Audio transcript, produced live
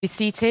Be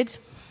seated.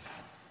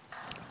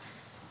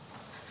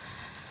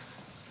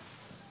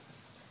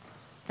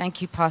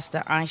 Thank you,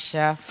 Pastor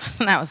Aisha.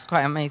 That was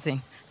quite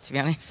amazing, to be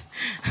honest.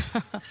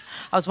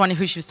 I was wondering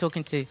who she was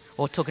talking to,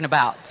 or talking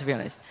about, to be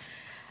honest.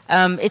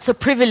 It's a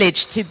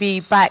privilege to be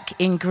back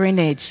in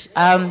Greenwich.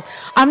 I'm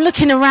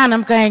looking around,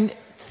 I'm going,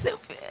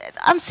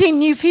 I'm seeing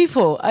new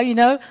people,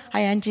 Hi,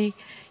 Angie.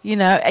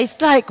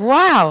 It's like,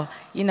 wow.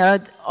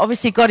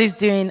 Obviously God is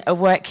doing a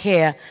work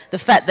here. The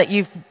fact that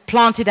you've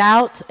planted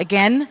out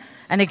again,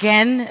 and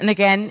again and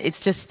again,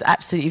 it's just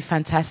absolutely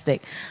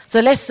fantastic. So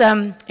let's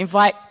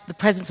invite the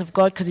presence of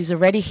God, because he's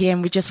already here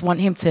and we just want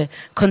him to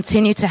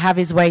continue to have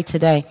his way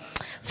today.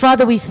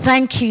 Father, we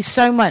thank you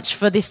so much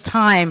for this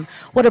time.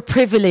 What a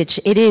privilege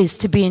it is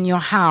to be in your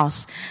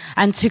house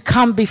and to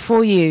come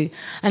before you.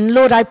 And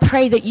Lord, I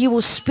pray that you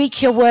will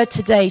speak your word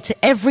today to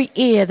every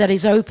ear that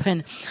is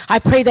open. I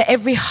pray that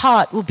every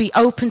heart will be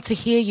open to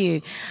hear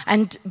you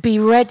and be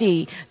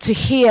ready to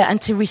hear and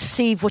to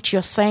receive what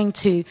you're saying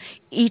to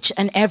each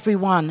and every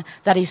one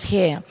that is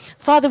here.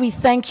 Father, we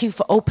thank you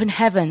for open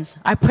heavens.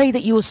 I pray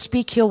that you will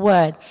speak your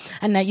word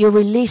and that you'll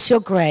release your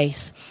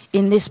grace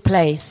in this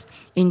place.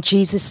 In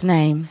Jesus'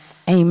 name,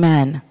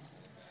 amen.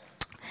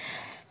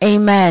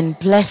 Amen.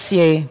 Bless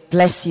you,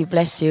 bless you,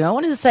 bless you. I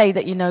wanted to say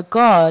that,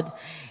 God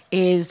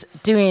is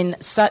doing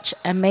such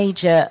a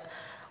major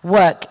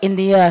work in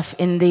the earth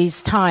in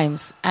these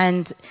times.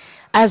 And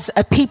as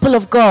a people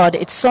of God,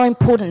 it's so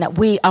important that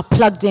we are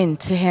plugged in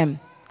to him.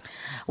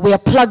 We are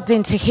plugged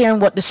into hearing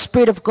what the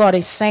Spirit of God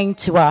is saying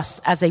to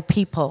us as a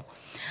people,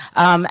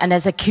 and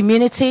as a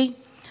community,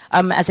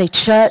 as a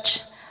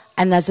church,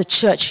 and as a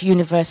church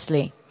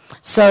universally.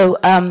 So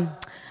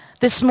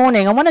this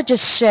morning, I want to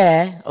just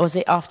share, or is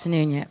it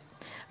afternoon yet?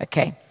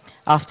 Okay,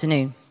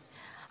 afternoon.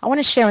 I want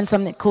to share on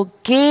something called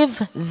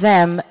Give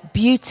Them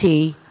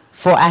Beauty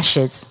for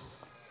Ashes.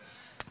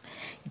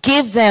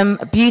 Give them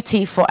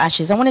beauty for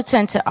ashes. I want to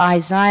turn to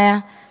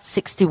Isaiah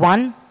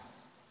 61.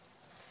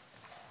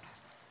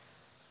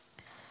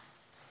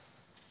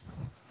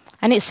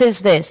 And it says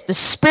this: the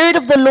Spirit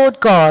of the Lord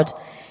God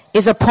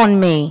is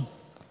upon me,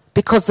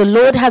 because the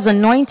Lord has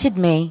anointed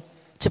me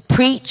to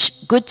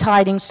preach good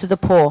tidings to the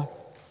poor.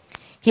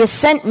 He has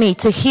sent me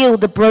to heal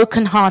the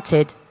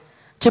brokenhearted,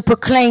 to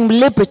proclaim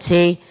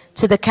liberty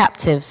to the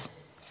captives,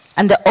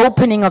 and the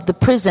opening of the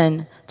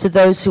prison to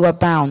those who are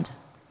bound,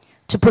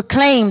 to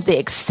proclaim the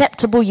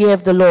acceptable year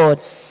of the Lord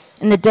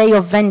and the day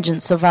of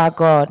vengeance of our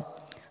God,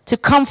 to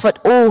comfort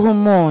all who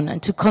mourn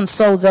and to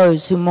console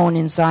those who mourn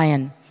in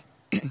Zion.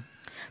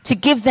 To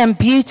give them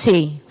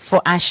beauty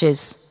for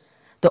ashes,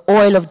 the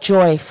oil of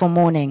joy for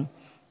mourning,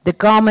 the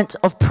garment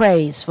of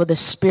praise for the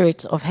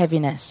spirit of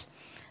heaviness,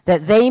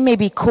 that they may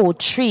be called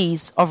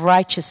trees of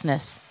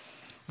righteousness,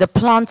 the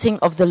planting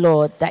of the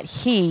Lord, that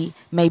he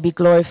may be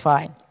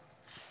glorified.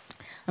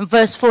 And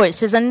verse 4, it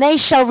says, and they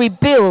shall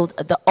rebuild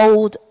the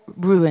old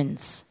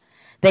ruins.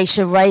 They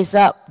shall raise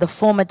up the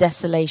former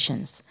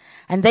desolations,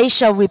 and they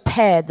shall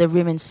repair the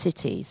ruined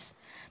cities,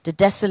 the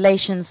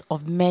desolations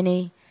of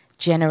many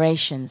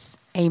generations.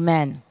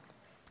 Amen.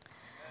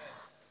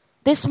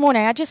 This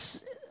morning, I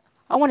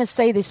want to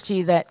say this to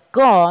you, that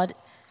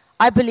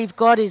I believe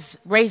God is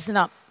raising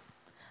up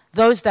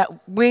those that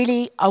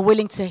really are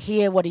willing to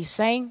hear what he's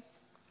saying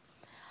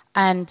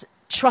and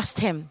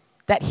trust him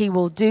that he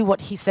will do what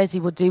he says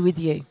he will do with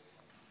you.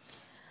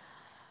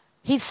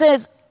 He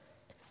says,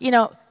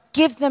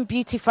 give them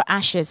beauty for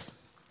ashes.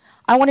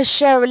 I want to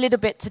share a little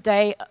bit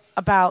today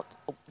about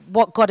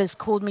what God has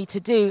called me to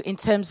do in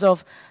terms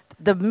of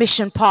the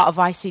mission part of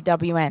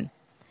ICWN.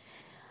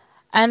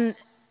 And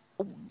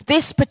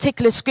this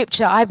particular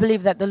scripture, I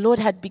believe that the Lord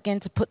had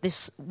begun to put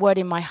this word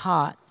in my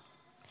heart,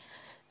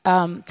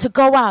 to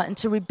go out and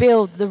to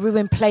rebuild the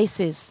ruined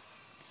places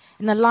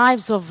in the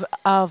lives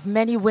of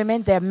many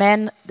women. There are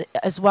men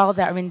as well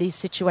that are in these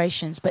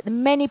situations, but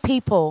many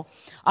people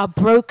are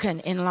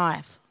broken in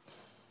life.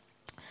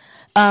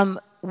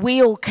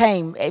 We all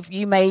came, if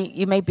you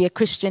may be a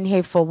Christian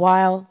here for a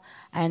while,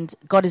 and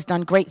God has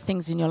done great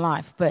things in your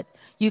life, but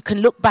you can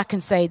look back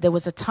and say, there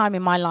was a time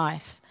in my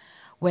life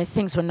where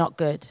things were not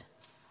good.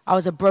 I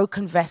was a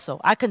broken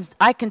vessel. I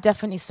can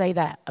definitely say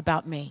that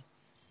about me.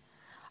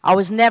 I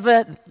was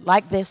never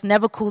like this,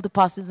 never called the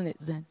pastor, isn't it,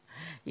 Zen?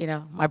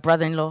 My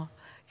brother-in-law,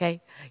 okay?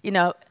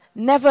 I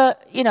never,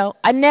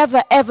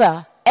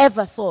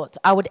 ever thought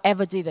I would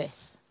ever do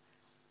this.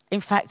 In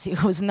fact,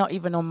 it was not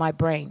even on my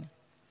brain.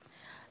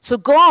 So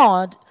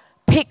God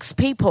picks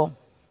people.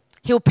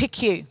 He'll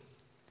pick you,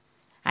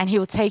 and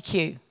he'll take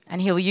you, and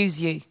he'll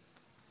use you.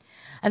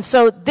 And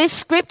so this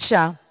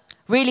scripture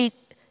really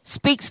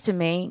speaks to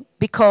me,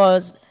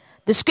 because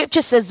the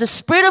scripture says the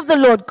Spirit of the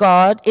Lord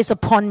God is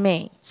upon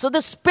me. So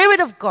the Spirit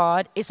of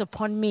God is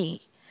upon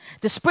me.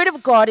 The Spirit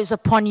of God is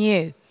upon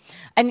you.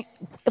 And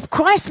if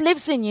Christ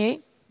lives in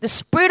you, the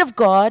Spirit of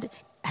God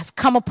has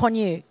come upon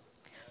you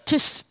to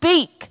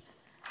speak,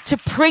 to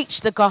preach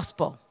the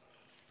gospel,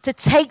 to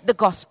take the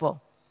gospel.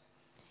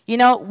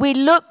 We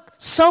look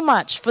so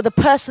much for the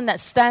person that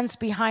stands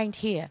behind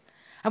here,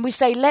 and we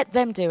say, let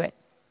them do it.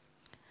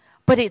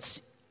 But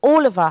it's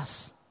all of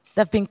us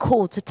that have been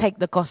called to take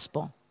the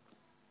gospel.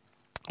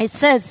 It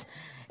says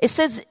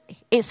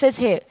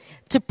here,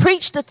 to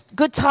preach the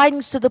good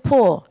tidings to the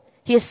poor.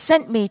 He has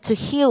sent me to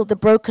heal the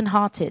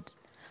brokenhearted,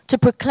 to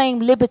proclaim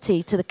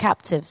liberty to the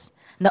captives,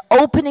 and the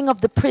opening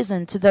of the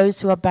prison to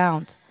those who are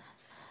bound.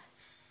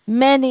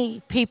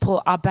 Many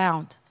people are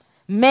bound.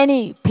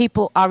 Many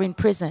people are in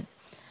prison.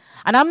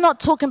 And I'm not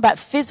talking about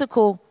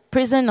physical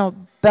prison or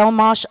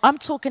Belmarsh. I'm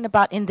talking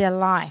about in their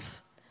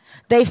life.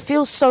 They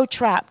feel so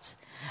trapped.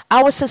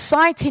 Our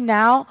society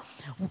now,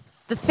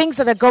 the things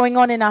that are going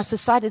on in our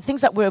society, the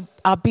things that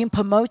are being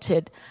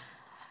promoted,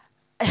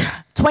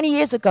 20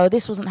 years ago,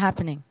 this wasn't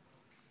happening.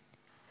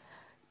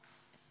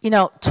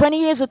 20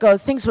 years ago,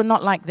 things were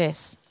not like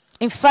this.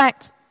 In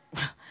fact,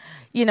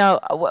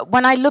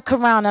 when I look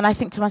around and I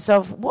think to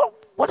myself,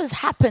 what has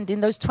happened in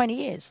those 20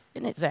 years,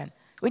 isn't it, Zen?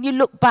 When you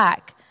look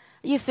back,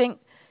 you think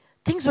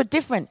things were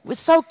different. We're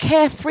so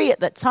carefree at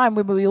that time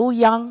when we were all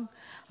young,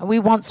 and we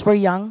once were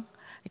young,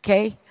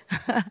 okay?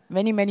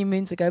 Many, many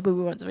moons ago, but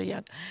we once were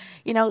young.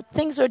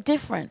 Things are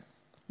different.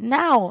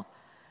 Now,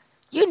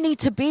 you need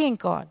to be in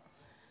God.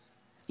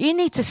 You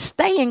need to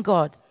stay in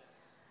God.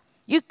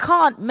 You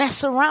can't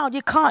mess around.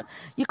 You can't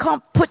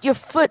put your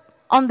foot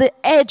on the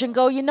edge and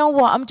go, you know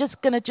what, I'm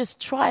just going to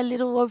try a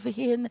little over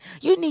here.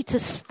 You need to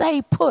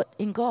stay put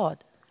in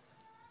God.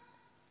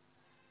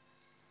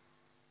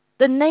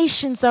 The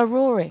nations are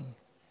roaring.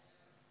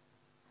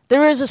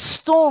 There is a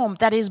storm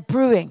that is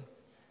brewing.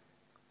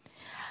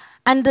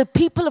 And the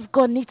people of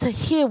God need to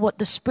hear what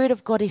the Spirit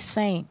of God is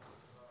saying.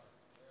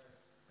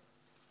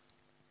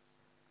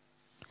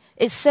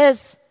 It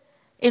says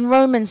in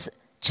Romans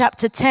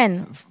chapter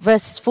 10,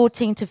 verses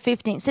 14 to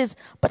 15, it says,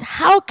 but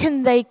how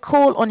can they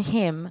call on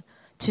him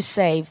to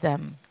save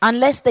them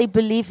unless they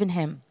believe in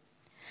him?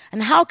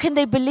 And how can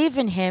they believe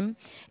in him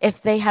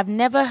if they have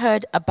never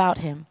heard about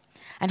him?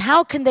 And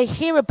how can they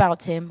hear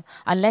about him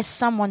unless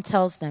someone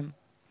tells them?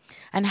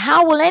 And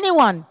how will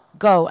anyone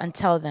go and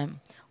tell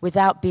them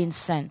without being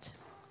sent?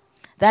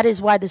 That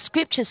is why the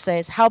scripture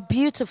says, how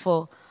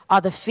beautiful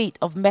are the feet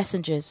of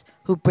messengers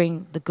who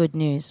bring the good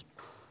news.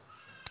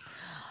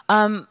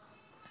 A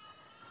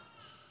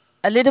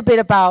little bit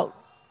about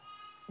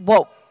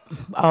what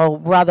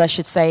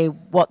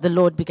the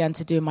Lord began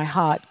to do in my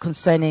heart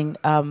concerning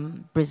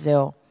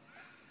Brazil.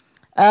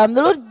 The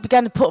Lord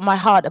began to put on my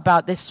heart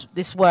about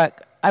this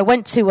work. I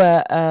went to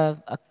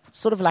a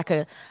sort of like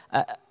a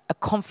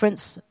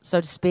conference,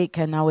 so to speak,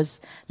 and I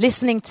was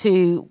listening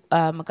to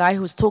a guy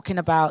who was talking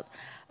about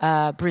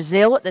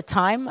Brazil at the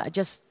time. I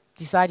just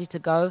decided to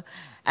go,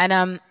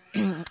 and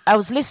I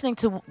was listening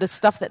to the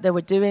stuff that they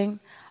were doing.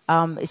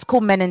 It's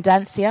called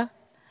Menendancia.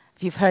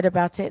 If you've heard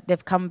about it,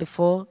 they've come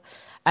before.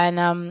 And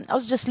I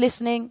was just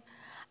listening,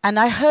 and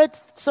I heard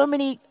so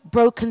many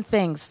broken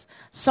things,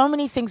 so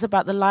many things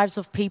about the lives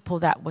of people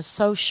that was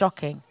so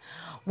shocking.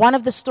 One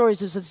of the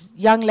stories was this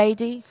young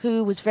lady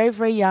who was very,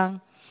 very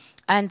young,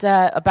 and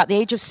about the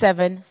age of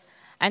 7,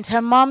 and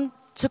her mom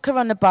took her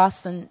on the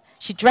bus, and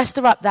she dressed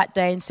her up that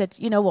day and said,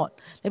 you know what,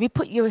 let me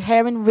put your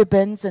hair in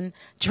ribbons and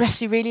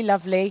dress you really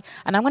lovely,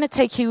 and I'm going to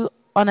take you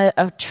on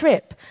a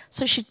trip.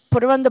 So she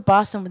put her on the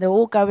bus, and they were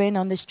all going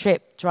on this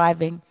trip,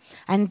 driving.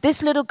 And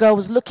this little girl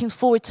was looking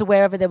forward to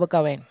wherever they were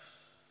going.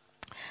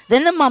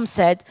 Then the mum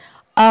said,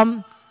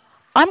 I'm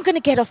going to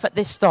get off at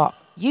this stop.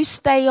 You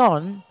stay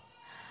on.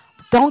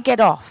 Don't get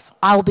off.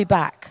 I'll be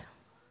back.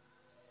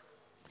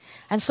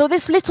 And so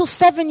this little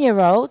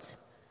 7-year-old,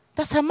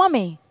 that's her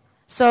mummy.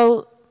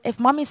 So if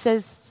mummy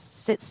says,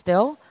 sit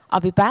still, I'll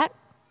be back,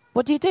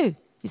 what do? You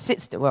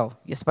sit still. Well,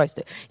 you're supposed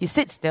to. You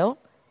sit still,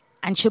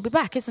 and she'll be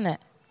back, isn't it?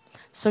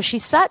 So she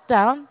sat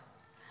down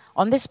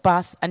on this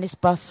bus, and this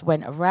bus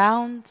went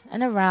around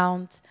and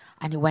around,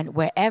 and it went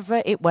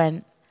wherever it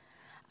went,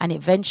 and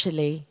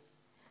eventually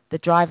the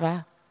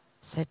driver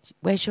said,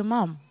 where's your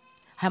mum?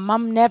 Her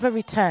mum never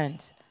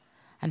returned,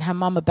 and her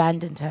mum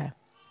abandoned her.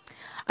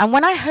 And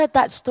when I heard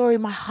that story,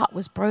 my heart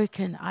was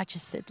broken. I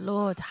just said,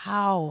 Lord,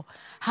 how?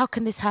 How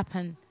can this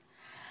happen?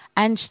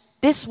 And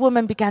this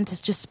woman began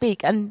to just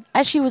speak, and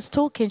as she was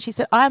talking, she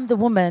said, I'm the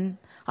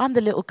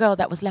little girl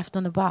that was left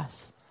on the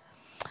bus.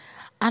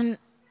 And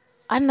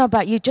I don't know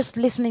about you, just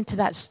listening to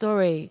that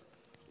story,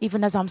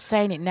 even as I'm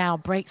saying it now,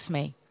 breaks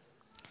me.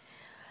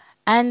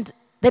 And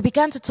they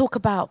began to talk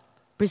about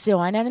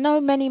Brazil. And I know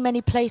many,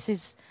 many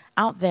places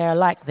out there are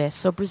like this.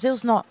 So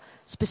Brazil's not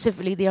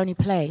specifically the only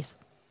place.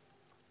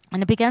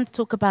 And they began to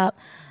talk about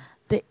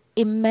the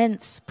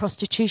immense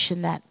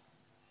prostitution that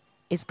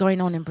is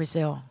going on in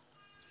Brazil.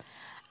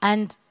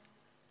 And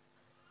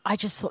I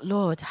just thought,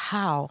 Lord,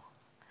 how?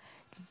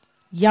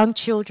 Young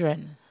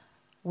children,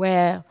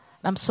 where,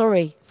 I'm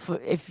sorry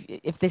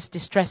if this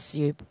distresses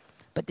you,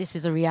 but this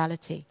is a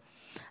reality.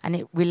 And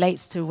it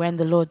relates to when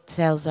the Lord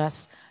tells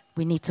us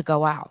we need to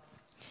go out.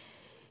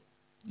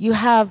 You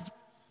have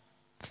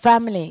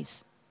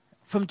families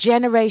from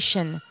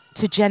generation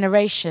to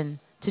generation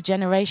to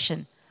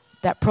generation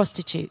that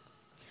prostitute.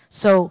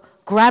 So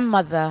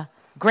grandmother,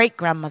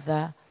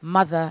 great-grandmother,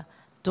 mother,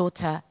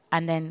 daughter,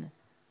 and then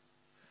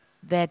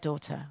their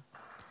daughter.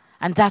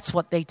 And that's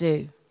what they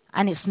do.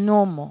 and it's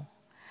normal.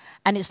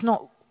 And it's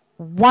not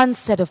one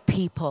set of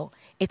people.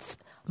 It's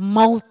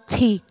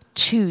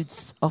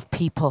multitudes of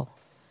people.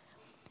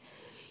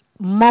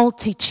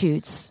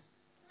 Multitudes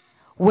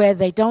where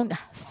they don't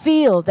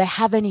feel they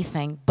have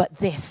anything but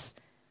this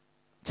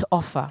to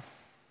offer.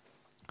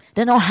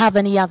 They don't have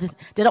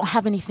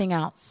anything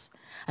else.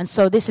 And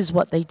so this is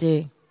what they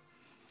do.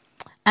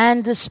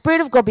 And the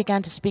Spirit of God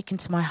began to speak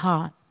into my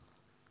heart.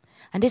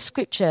 And this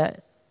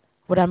scripture,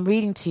 what I'm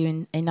reading to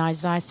you in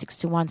Isaiah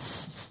 61,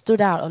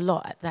 stood out a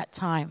lot at that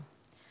time.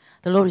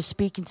 The Lord is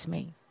speaking to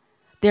me.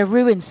 They're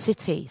ruined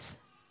cities.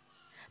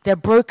 They're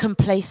broken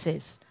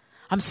places.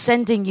 I'm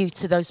sending you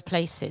to those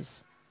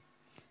places.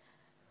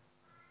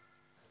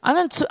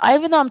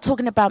 Even though I'm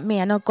talking about me,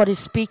 I know God is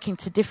speaking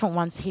to different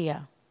ones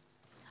here.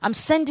 I'm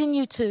sending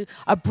you to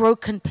a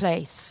broken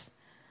place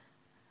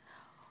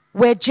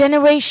where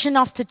generation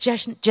after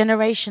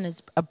generation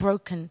is a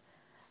broken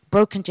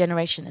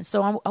generation. And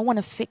so I want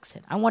to fix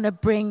it. I want to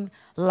bring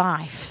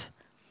life.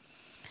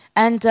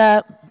 And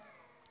to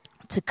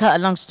cut a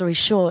long story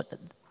short,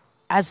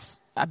 as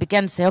I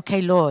began to say,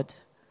 okay, Lord.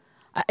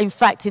 In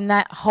fact, in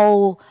that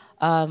whole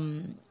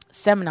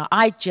seminar,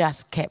 I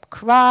just kept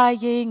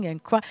crying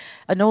and crying.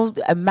 And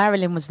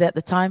Marilyn was there at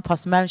the time,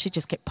 Pastor Marilyn. She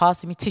just kept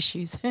passing me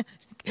tissues.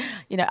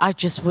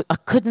 I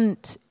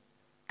couldn't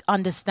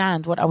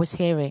understand what I was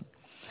hearing.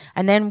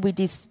 And then we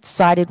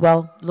decided,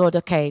 well, Lord,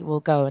 okay, we'll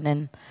go. And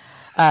then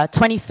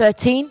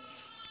 2013,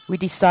 we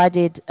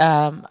decided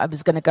I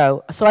was going to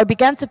go. So I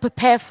began to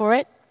prepare for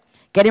it,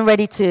 getting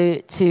ready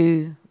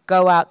to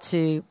go out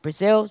to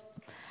Brazil.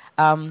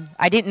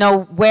 I didn't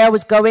know where I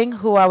was going,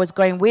 who I was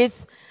going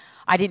with.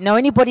 I didn't know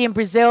anybody in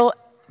Brazil,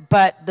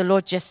 but the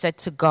Lord just said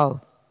to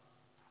go.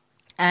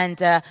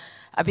 And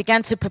I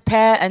began to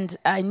prepare, and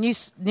I knew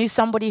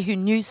somebody who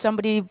knew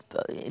somebody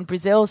in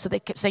Brazil, so they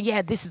kept saying,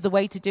 yeah, this is the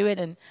way to do it.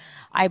 And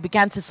I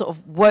began to sort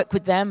of work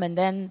with them, and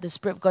then the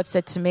Spirit of God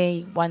said to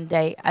me one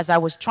day, as I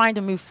was trying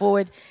to move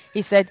forward,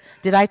 he said,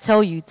 did I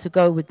tell you to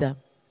go with them?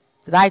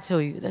 Did I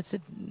tell you? I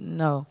said,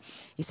 no.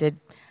 He said,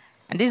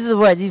 and these are the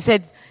words, he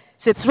said,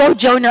 throw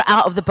Jonah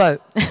out of the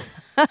boat.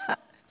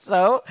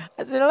 So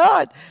I said,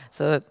 Lord.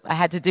 So I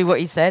had to do what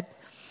he said.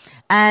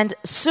 And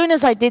as soon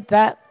as I did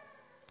that,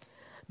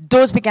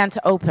 doors began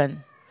to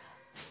open.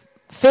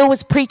 Phil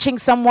was preaching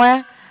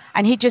somewhere,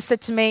 and he just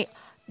said to me,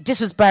 this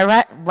was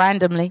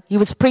randomly, he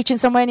was preaching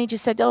somewhere, and he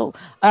just said, as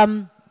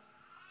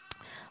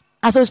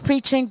I was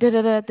preaching,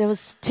 there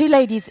was 2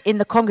 ladies in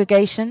the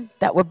congregation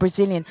that were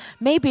Brazilian.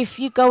 Maybe if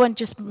you go and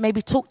just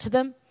maybe talk to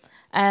them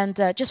and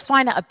just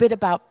find out a bit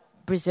about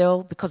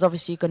Brazil, because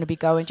obviously you're going to be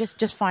going,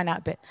 just find out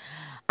a bit.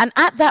 And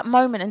at that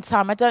moment in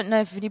time, I don't know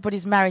if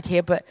anybody's married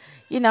here, but,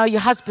 your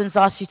husband's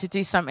asked you to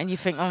do something, and you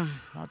think, I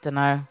don't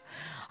know.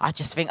 I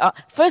just think,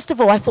 first of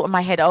all, I thought in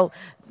my head,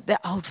 they're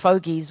old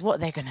fogies, what are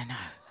they going to know?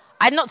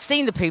 I'd not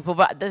seen the people,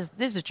 but this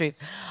is the truth.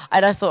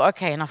 And I thought,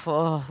 okay, and I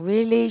thought,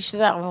 really?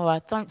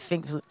 I don't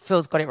think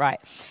Phil's got it right.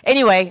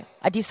 Anyway,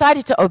 I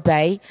decided to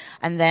obey,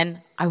 and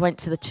then I went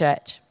to the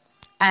church.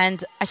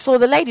 And I saw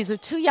the ladies, there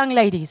were 2 young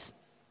ladies.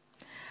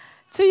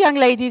 2 young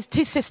ladies,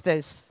 2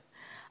 sisters.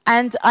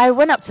 And I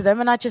went up to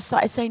them, and I just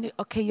started saying,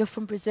 okay, you're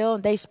from Brazil.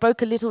 And they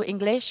spoke a little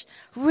English,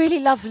 really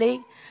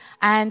lovely.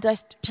 And I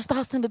just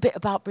asked them a bit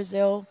about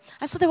Brazil.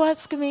 And so they were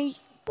asking me,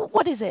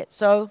 what is it?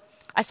 So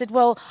I said,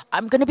 well,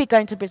 I'm going to be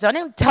going to Brazil. I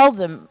didn't tell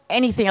them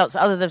anything else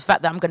other than the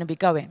fact that I'm going to be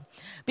going.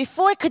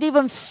 Before I could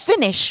even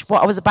finish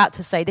what I was about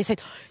to say, they said,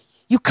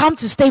 you come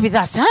to stay with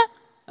us, huh?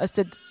 I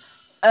said,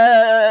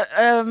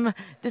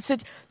 they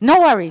said,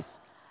 no worries.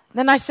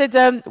 Then I said,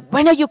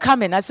 when are you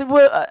coming? I said,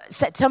 well,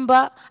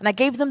 September. And I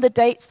gave them the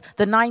dates,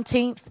 the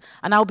 19th,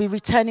 and I'll be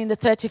returning the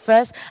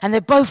 31st. And they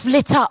both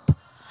lit up.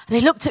 And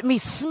they looked at me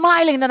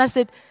smiling, and I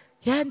said,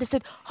 yeah. And they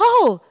said,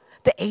 oh,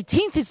 the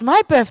 18th is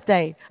my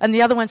birthday. And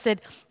the other one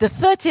said, the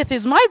 30th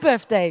is my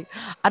birthday.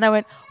 And I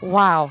went,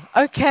 wow,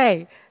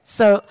 okay.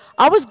 So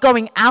I was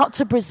going out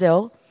to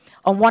Brazil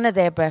on one of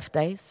their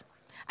birthdays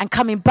and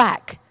coming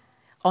back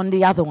on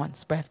the other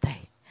one's birthday.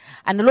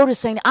 And the Lord was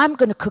saying, I'm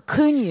going to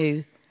cocoon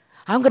you.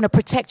 I'm going to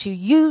protect you.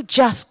 You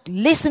just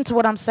listen to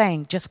what I'm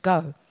saying. Just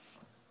go.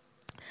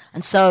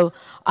 And so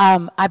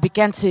I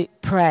began to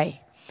pray.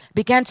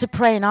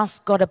 And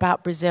ask God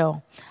about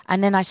Brazil.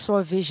 And then I saw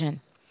a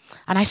vision.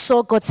 And I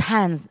saw God's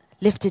hand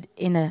lifted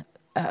in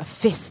a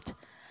fist.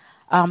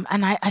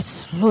 And I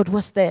said, Lord,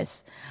 what's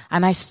this?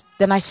 And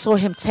then I saw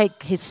him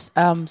take his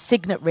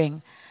signet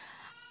ring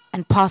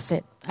and pass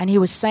it. And he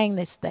was saying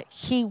this, that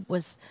he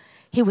was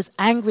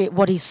angry at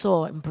what he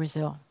saw in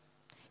Brazil.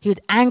 He was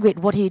angry at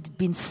what he had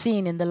been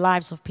seeing in the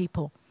lives of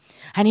people.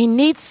 And he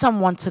needs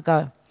someone to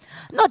go.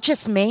 Not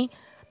just me.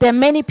 There are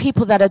many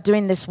people that are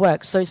doing this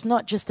work. So it's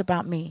not just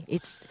about me.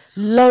 It's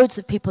loads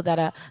of people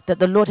that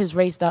the Lord has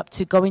raised up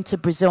to go into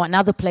Brazil and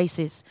other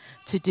places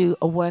to do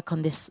a work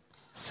on this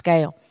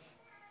scale.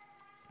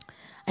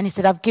 And he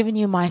said, I've given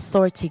you my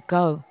authority,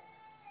 go.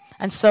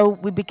 And so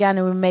we began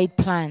and we made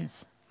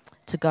plans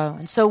to go.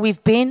 And so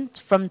we've been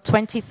from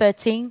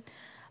 2013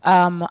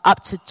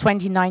 up to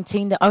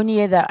 2019. The only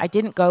year that I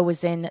didn't go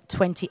was in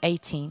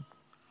 2018.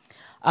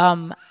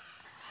 And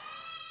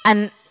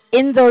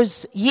in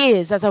those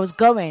years, as I was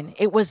going,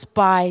 it was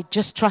by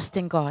just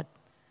trusting God.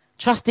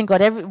 Trusting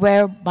God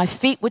everywhere my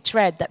feet would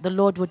tread, that the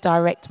Lord would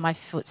direct my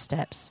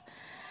footsteps.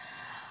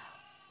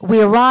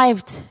 We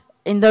arrived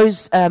in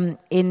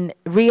in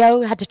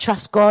Rio, had to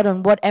trust God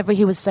on whatever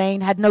he was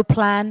saying, had no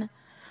plan.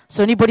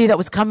 So anybody that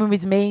was coming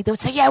with me, they would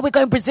say, yeah, we're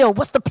going to Brazil.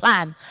 What's the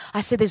plan?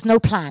 I said, there's no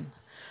plan.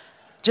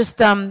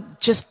 Just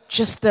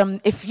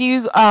if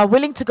you are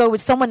willing to go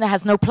with someone that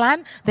has no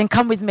plan, then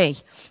come with me.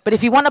 But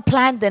if you want a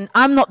plan, then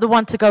I'm not the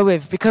one to go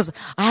with, because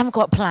I haven't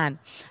got a plan.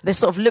 They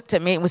sort of looked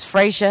at me. It was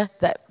Frasier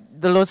that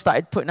the Lord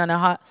started putting on her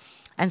heart.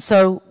 And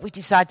so we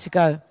decided to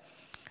go.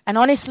 And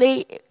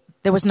honestly,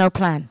 there was no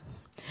plan.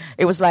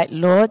 It was like,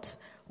 Lord,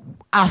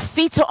 our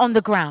feet are on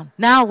the ground.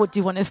 Now what do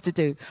you want us to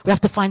do? We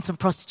have to find some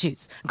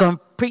prostitutes, go and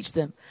preach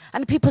them.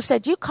 And the people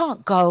said, you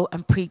can't go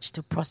and preach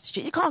to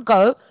prostitutes. You can't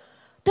go.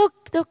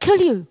 They'll kill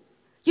you.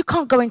 You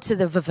can't go into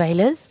the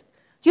favelas.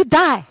 You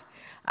die.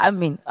 I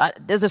mean,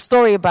 there's a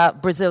story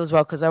about Brazil as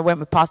well, because I went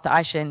with Pastor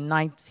Aisha in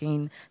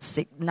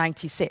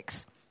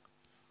 1996.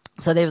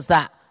 So there was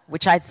that,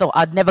 which I thought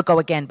I'd never go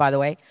again, by the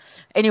way.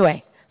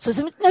 Anyway, so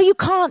no, you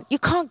can't. You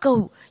can't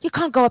go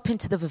up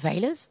into the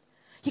favelas.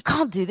 You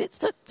can't do this.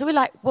 So we're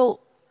like, well,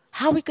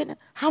 how are we gonna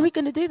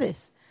do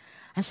this?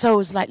 And so it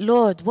was like,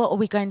 Lord, what are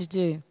we going to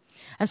do?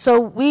 And so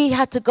we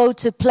had to go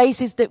to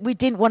places that we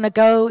didn't want to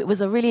go. It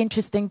was a really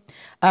interesting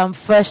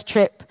first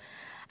trip.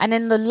 And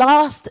in the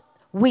last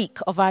week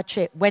of our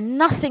trip, when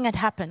nothing had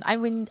happened, I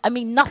mean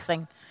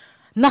nothing.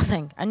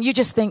 And you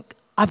just think,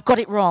 I've got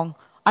it wrong.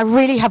 I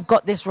really have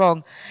got this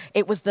wrong.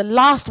 It was the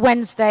last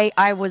Wednesday.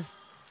 I was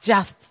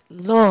just,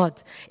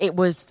 Lord, it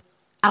was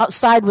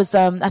outside was,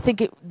 I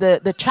think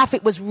the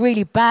traffic was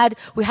really bad.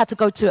 We had to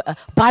go to a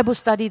Bible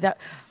study that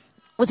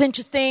was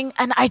interesting.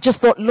 And I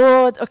just thought,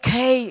 Lord,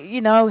 okay,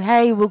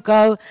 hey, we'll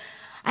go.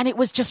 And it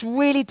was just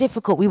really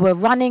difficult. We were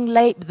running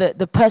late.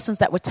 The persons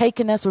that were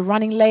taking us were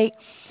running late.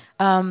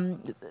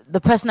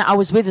 The person that I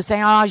was with was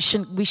saying,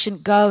 we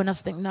shouldn't go. And I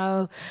was thinking,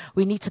 no,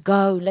 we need to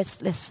go.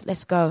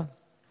 Let's go.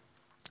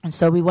 And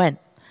so we went.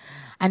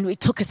 And it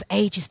took us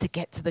ages to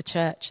get to the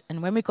church.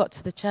 And when we got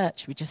to the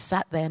church, we just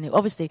sat there. And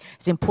obviously,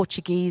 it's in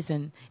Portuguese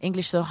and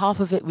English, so half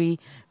of it we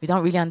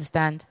don't really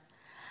understand.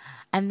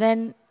 And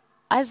then,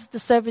 as the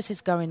service is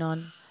going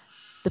on,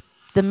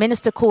 the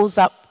minister calls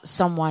up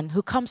someone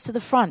who comes to the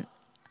front.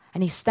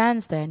 And he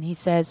stands there and he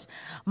says,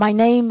 my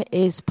name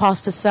is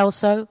Pastor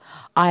Celso.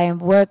 I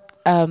work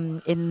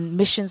in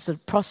missions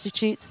of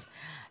prostitutes.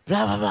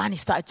 Blah, blah, blah. And he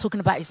started talking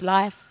about his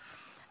life.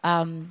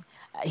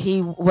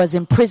 He was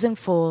in prison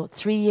for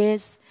 3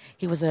 years.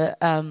 He was a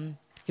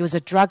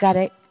drug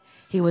addict.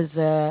 He was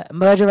a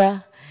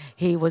murderer.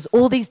 He was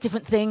all these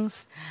different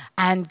things.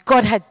 And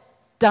God had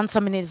done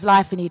something in his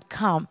life, and he'd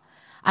come.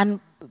 And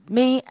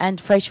me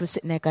and Frasier were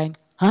sitting there going,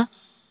 huh?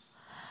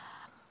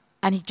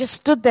 And he just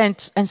stood there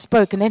and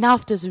spoke. And then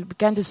afterwards, we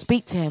began to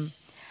speak to him.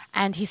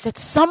 And he said,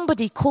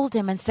 somebody called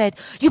him and said,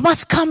 you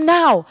must come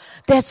now.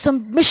 There's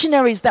some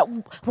missionaries that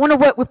want to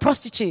work with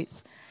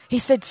prostitutes. He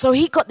said, so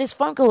he got this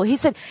phone call. He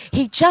said,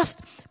 he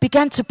just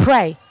began to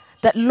pray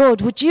that,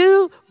 Lord, would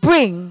you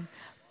bring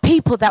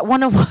people that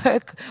want to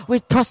work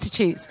with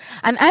prostitutes?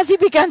 And as he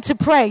began to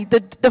pray,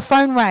 the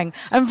phone rang.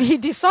 And he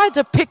decided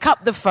to pick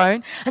up the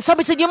phone. And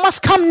somebody said, you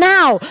must come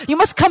now. You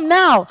must come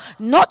now.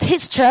 Not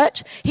his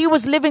church. He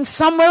was living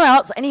somewhere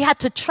else, and he had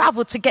to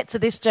travel to get to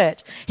this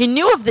church. He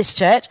knew of this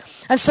church,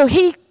 and so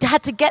he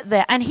had to get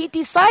there. And he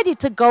decided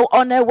to go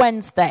on a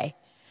Wednesday.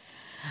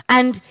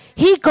 And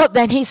he got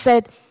there, and he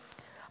said,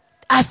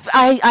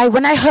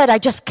 when I heard, I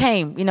just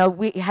came.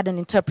 We had an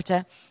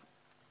interpreter.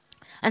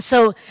 And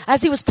so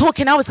as he was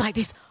talking, I was like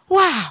this,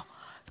 wow,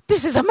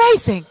 this is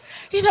amazing.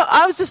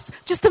 I was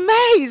just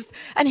amazed.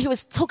 And he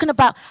was talking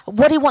about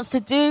what he wants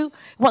to do.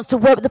 He wants to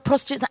work with the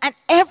prostitutes. And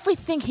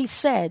everything he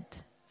said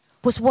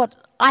was what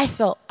I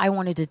felt I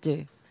wanted to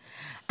do.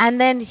 And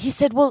then he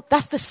said, well,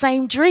 that's the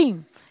same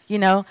dream,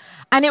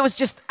 And it was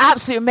just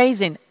absolutely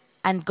amazing.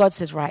 And God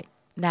says, right,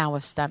 now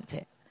I've stamped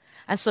it.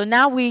 And so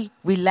now we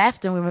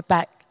left and we went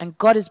back. And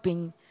God has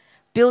been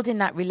building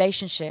that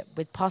relationship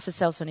with Pastor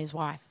Celso and his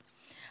wife.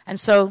 And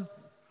so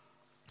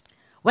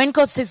when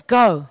God says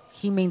go,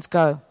 he means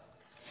go.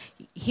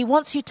 He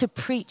wants you to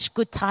preach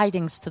good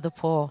tidings to the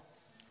poor.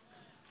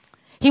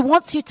 He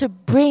wants you to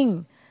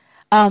bring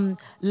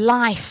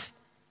life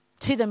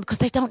to them because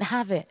they don't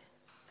have it.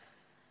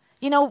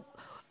 And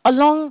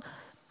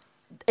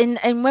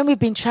when we've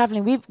been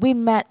traveling, we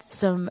met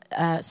some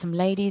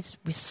ladies.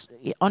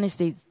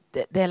 Honestly,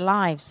 their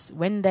lives,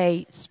 when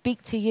they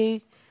speak to you,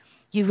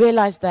 you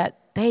realize that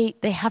they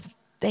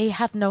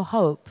have no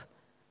hope.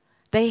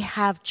 They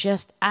have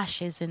just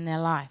ashes in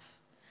their life.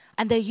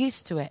 And they're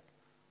used to it.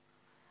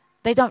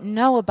 They don't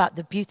know about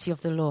the beauty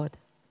of the Lord.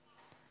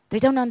 They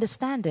don't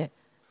understand it.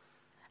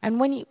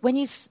 And when you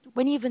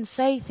even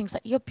say things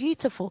like, you're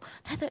beautiful,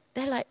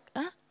 they're like,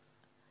 huh?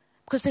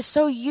 Because they're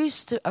so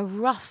used to a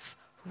rough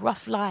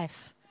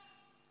life.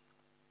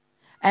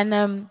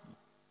 And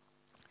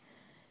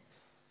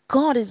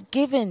God has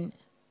given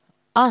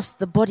us,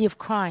 the body of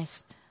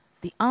Christ,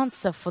 the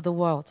answer for the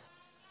world.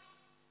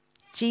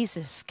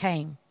 Jesus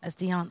came as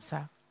the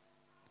answer.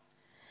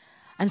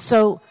 And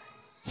so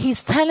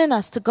he's telling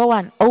us to go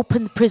and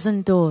open the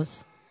prison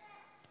doors.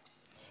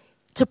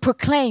 To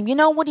proclaim. You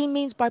know what he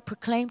means by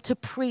proclaim? To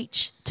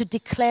preach, to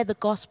declare the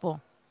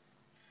gospel.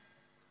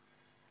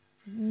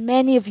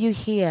 Many of you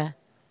here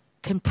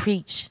can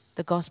preach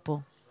the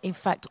gospel. In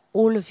fact,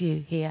 all of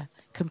you here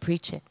can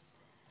preach it.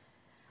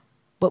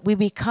 But we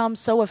become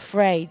so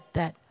afraid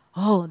that,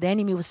 the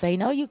enemy will say,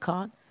 no, you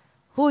can't.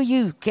 Who are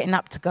you getting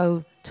up to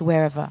go to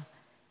wherever?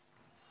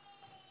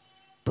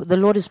 But the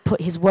Lord has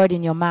put his word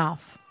in your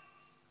mouth.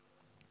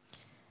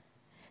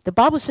 The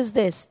Bible says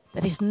this,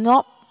 that it's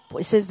not,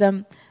 it says,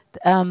 let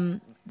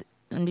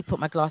me put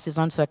my glasses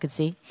on so I can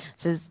see. It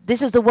says,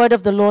 this is the word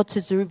of the Lord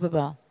to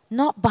Zerubbabel.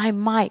 Not by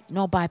might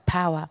nor by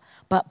power,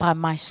 but by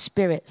my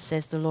spirit,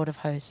 says the Lord of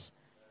hosts.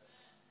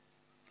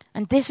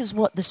 And this is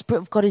what the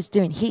Spirit of God is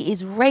doing. He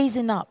is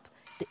raising up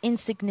the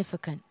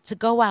insignificant to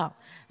go out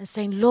and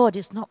saying, Lord,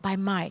 it's not by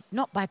might,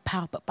 not by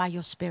power, but by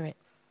your Spirit.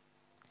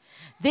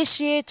 This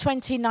year,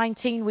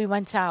 2019, we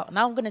went out. And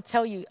I'm going to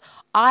tell you,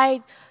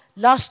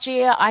 last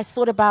year I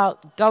thought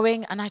about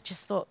going and I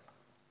just thought,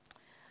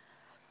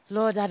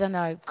 Lord, I don't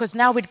know. Because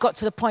now we'd got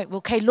to the point,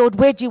 okay, Lord,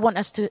 where do you want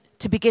us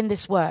to begin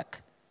this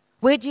work?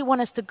 Where do you want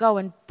us to go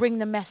and bring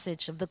the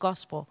message of the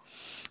gospel?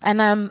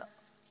 And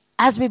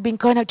as we've been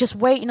going out, just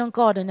waiting on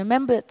God. And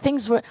remember,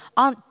 things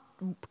aren't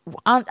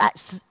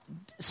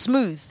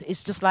smooth.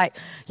 It's just like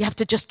you have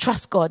to just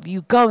trust God.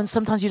 You go and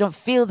sometimes you don't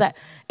feel that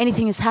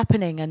anything is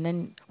happening, and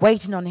then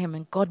waiting on him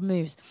and God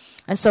moves.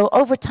 And so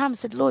over time I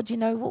said, Lord,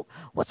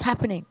 what's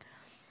happening?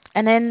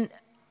 And then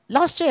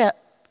last year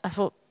I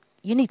thought,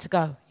 you need to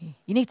go.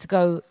 You need to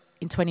go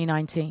in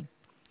 2019.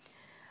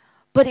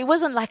 But it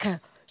wasn't like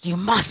you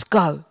must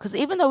go. Because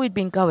even though we'd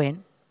been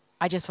going,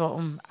 I just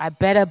thought, I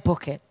better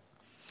book it.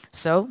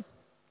 So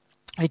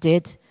I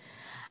did.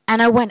 And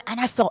I went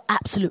and I felt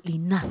absolutely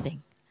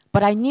nothing.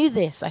 But I knew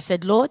this. I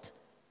said, Lord,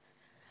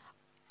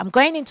 I'm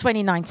going in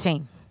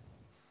 2019.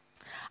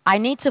 I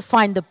need to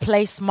find the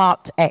place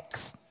marked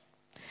X,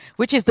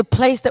 which is the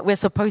place that we're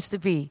supposed to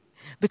be.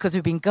 Because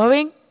we've been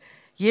going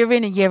year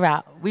in and year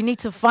out. We need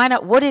to find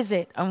out what is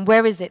it and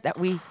where is it that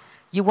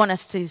you want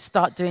us to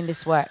start doing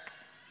this work.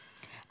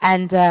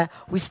 And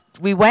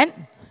we went.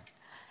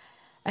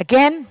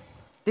 Again,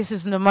 this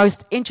is the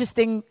most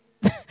interesting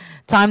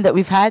time that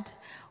we've had.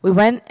 We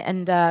went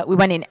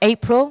in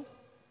April.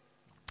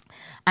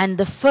 And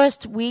the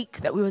first week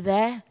that we were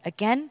there,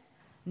 again,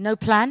 no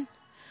plan.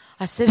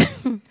 I said,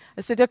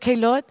 okay,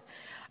 Lord,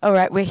 all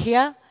right, we're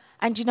here.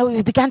 And,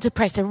 we began to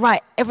pray. So,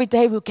 right, every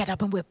day we'll get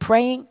up and we're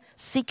praying,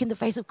 seeking the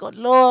face of God.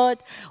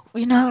 Lord,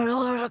 and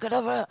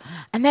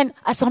then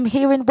as I'm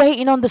hearing,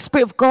 waiting on the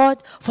Spirit of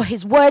God for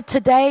his word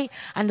today,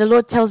 and the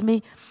Lord tells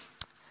me,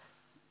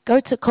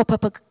 go to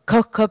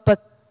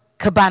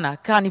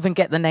Copacabana. Can't even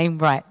get the name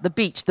right. The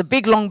beach, the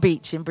big long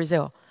beach in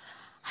Brazil.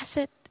 I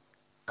said,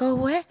 go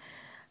where?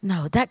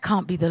 No, that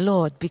can't be the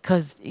Lord,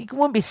 because he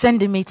won't be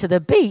sending me to the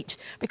beach,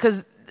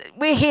 because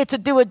we're here to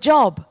do a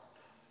job.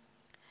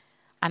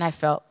 And I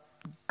felt,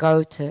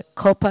 go to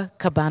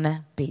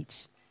Copacabana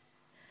Beach.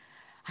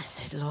 I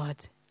said,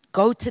 Lord,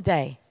 go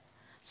today.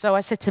 So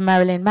I said to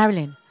Marilyn,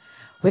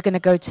 we're going to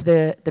go to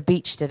the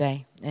beach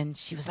today. And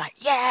she was like,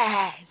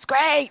 yeah, it's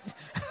great.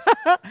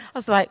 I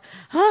was like,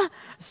 huh?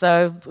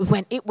 So we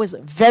went. It was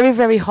very,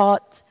 very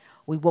hot.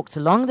 We walked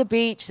along the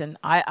beach, and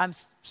I'm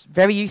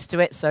very used to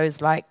it. So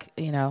it's like,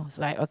 it's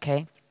like,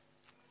 okay.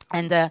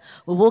 And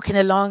we're walking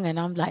along, and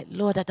I'm like,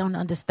 Lord, I don't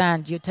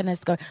understand. You're telling us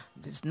to go.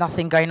 There's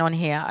nothing going on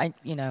here.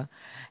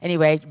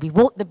 Anyway, we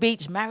walked the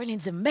beach.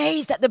 Marilyn's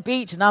amazed at the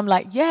beach, and I'm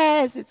like,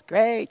 yes, it's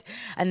great.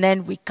 And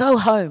then we go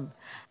home,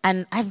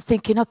 and I'm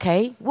thinking,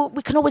 okay, well,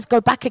 we can always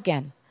go back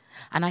again.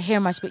 And I hear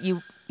in my spirit,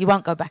 you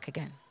won't go back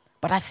again.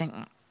 But I think,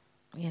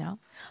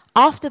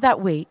 after that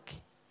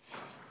week,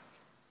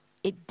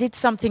 it did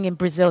something in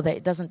Brazil that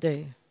it doesn't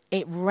do.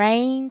 It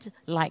rained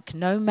like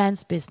no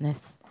man's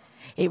business.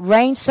 It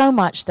rained so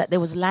much that there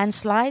was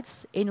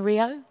landslides in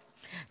Rio.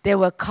 There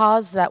were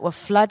cars that were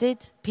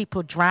flooded.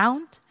 People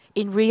drowned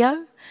in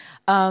Rio.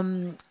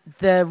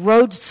 The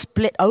roads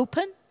split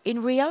open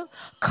in Rio.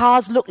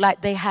 Cars looked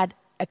like they had,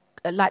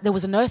 like there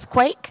was an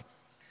earthquake.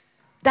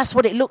 That's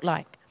what it looked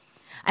like.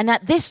 And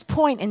at this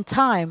point in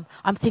time,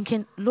 I'm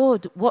thinking,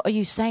 Lord, what are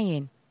you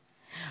saying?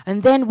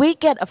 And then we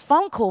get a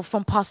phone call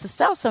from Pastor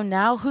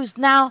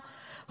Celso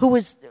who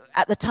was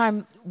at the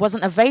time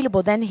wasn't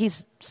available. Then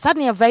he's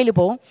suddenly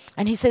available,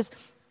 and he says,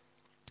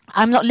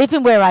 I'm not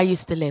living where I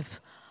used to live.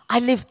 I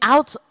live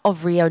out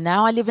of Rio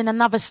now. I live in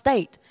another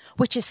state,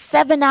 which is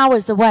 7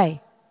 hours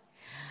away.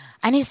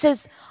 And he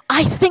says,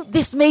 I think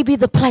this may be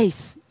the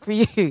place for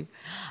you.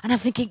 And I'm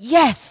thinking,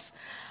 yes.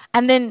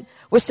 And then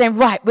we're saying,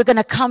 right, we're going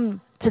to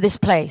come to this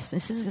place.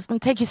 And he says, it's going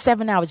to take you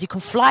 7 hours. You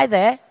can fly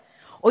there,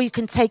 or you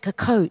can take a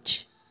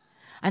coach.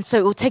 And so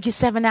it will take you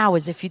 7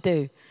 hours if you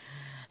do.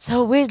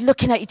 So we're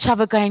looking at each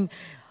other going,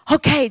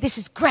 okay, this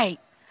is great.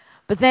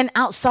 But then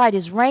outside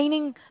is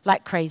raining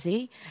like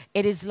crazy.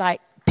 It is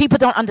like People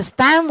don't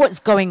understand what's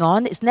going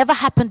on. It's never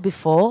happened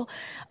before.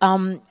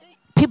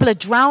 People are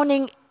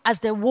drowning as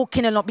they're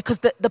walking along because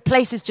the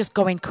place is just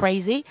going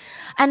crazy.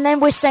 And then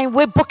we're saying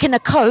we're booking a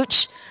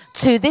coach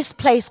to this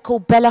place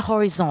called Belo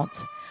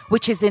Horizonte,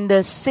 which is in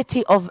the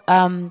city of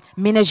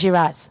Minas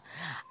Gerais.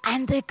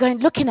 And they're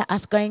looking at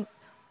us going,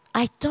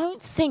 I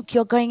don't think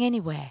you're going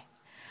anywhere.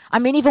 I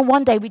mean, even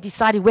one day we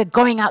decided we're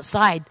going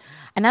outside.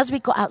 And as we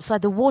got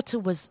outside, the water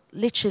was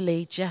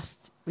literally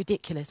just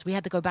ridiculous. We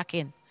had to go back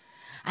in.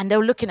 And they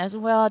were looking at us,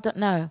 well, I don't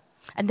know.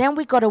 And then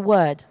we got a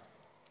word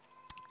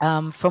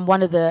from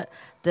one of the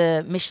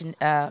mission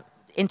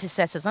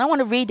intercessors. And I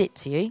want to read it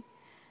to you.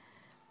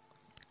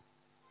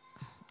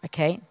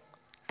 Okay.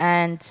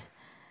 And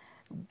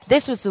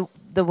this was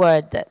the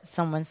word that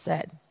someone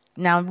said.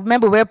 Now,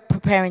 remember, we're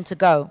preparing to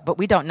go, but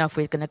we don't know if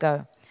we're going to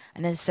go.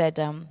 And it said,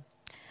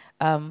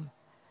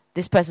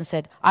 this person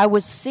said, I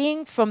was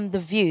seeing from the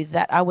view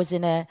that I was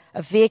in a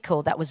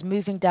vehicle that was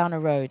moving down a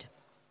road.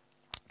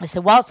 I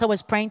said, whilst I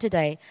was praying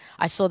today,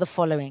 I saw the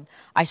following.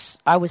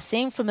 I was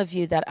seeing from a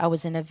view that I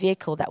was in a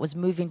vehicle that was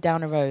moving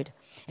down a road.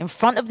 In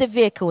front of the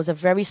vehicle was a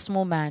very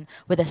small man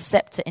with a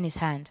scepter in his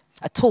hand.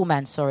 A tall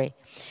man, sorry.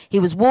 He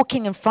was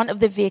walking in front of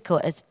the vehicle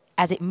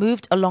as it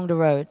moved along the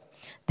road.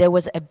 There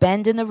was a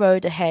bend in the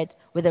road ahead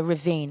with a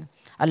ravine,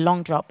 a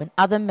long drop, and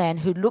other men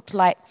who looked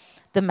like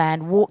the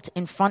man walked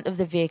in front of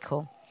the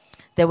vehicle.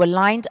 They were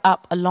lined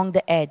up along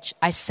the edge.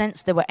 I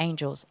sensed they were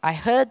angels. I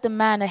heard the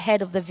man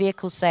ahead of the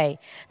vehicle say,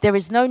 there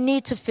is no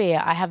need to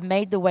fear. I have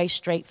made the way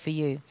straight for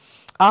you.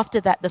 After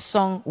that, the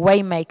song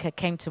Waymaker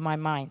came to my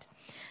mind.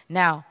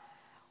 Now,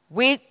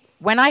 when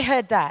I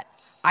heard that,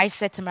 I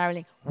said to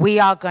Marilyn, we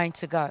are going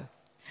to go.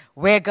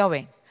 We're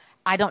going.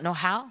 I don't know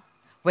how.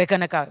 We're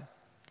going to go.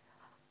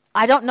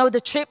 I don't know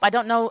the trip. I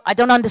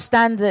don't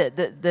understand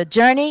the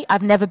journey.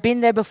 I've never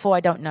been there before. I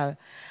don't know.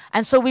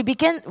 And so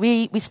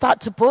we start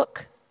to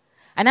book.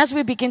 And as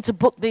we begin to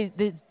book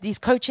these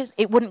coaches,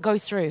 it wouldn't go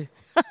through.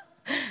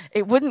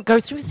 It wouldn't go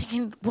through,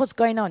 thinking, what's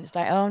going on? It's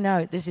like, oh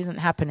no, this isn't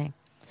happening.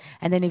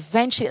 And then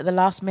eventually at the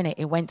last minute,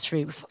 it went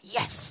through. We thought,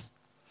 yes.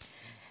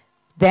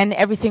 Then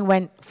everything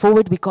went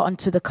forward. We got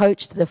onto the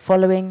coach the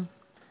following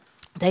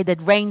day. The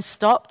rain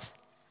stopped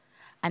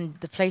and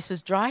the place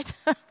was dried.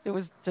 It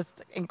was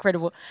just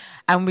incredible.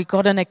 And we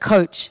got on a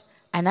coach.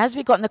 And as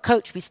we got on the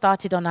coach, we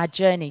started on our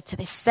journey to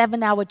this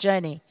 7-hour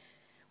journey.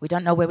 We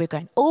don't know where we're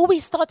going. All we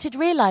started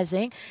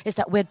realizing is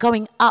that we're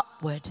going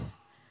upward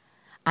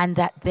and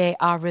that there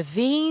are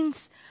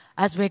ravines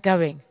as we're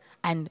going.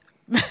 And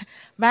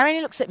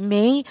Marion looks at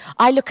me,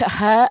 I look at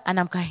her, and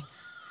I'm going,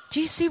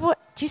 do you see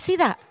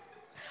that?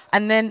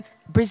 And then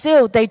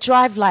Brazil, they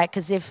drive like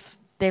as if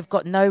they've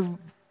got no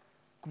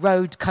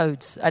road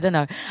codes. I don't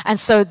know. And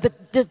so the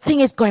thing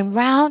is going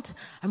round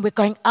and we're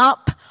going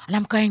up and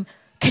I'm going,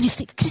 can you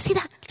see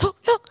that?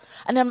 Look.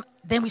 And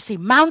then we see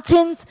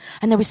mountains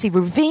and then we see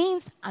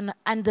ravines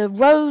and the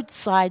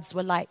roadsides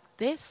were like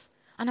this.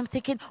 And I'm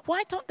thinking,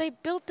 why don't they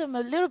build them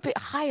a little bit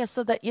higher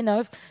so that,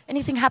 if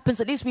anything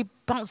happens, at least we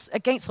bounce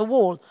against a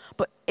wall.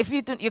 But if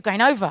you don't, you're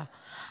going over.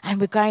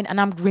 And we're going, and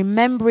I'm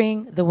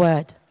remembering the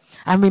word.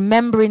 I'm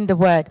remembering the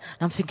word.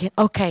 And I'm thinking,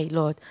 okay,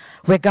 Lord,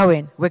 we're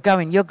going.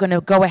 You're going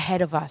to go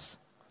ahead of us.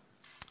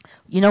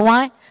 You know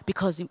why?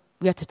 Because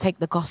we have to take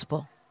the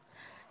gospel.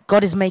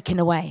 God is making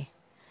a way.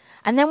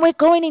 And then we're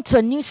going into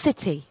a new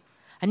city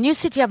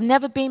I've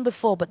never been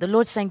before, but the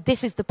Lord's saying,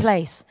 this is the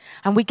place.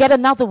 And we get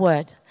another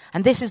word,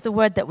 and this is the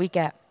word that we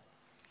get.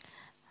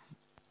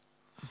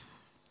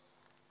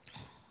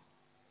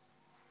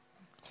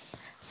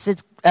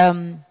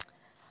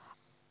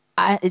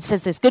 It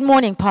says this, good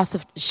morning, Pastor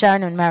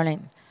Sharon and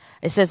Marilyn.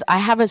 It says, I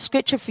have a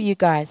scripture for you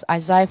guys,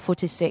 Isaiah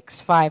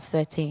 46,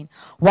 5:13.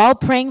 While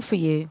praying for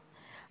you,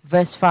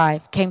 verse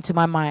 5 came to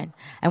my mind.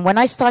 And when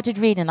I started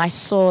reading, I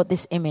saw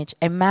this image,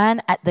 a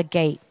man at the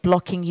gate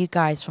blocking you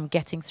guys from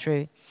getting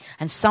through,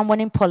 and someone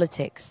in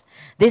politics.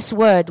 This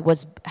word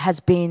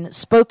has been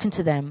spoken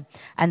to them,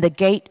 and the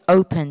gate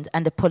opened,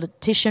 and the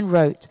politician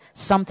wrote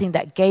something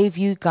that gave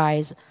you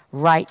guys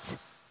right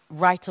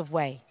of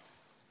way.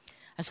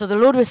 And so the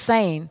Lord was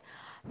saying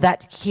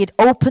that he had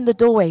opened the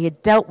doorway, he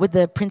had dealt with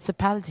the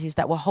principalities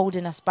that were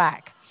holding us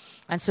back.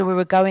 And so we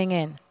were going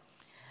in.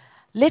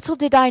 Little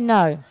did I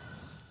know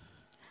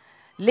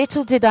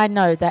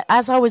that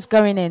as I was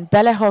going in,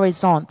 Belo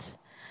Horizonte,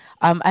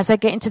 as I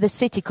get into the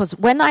city, because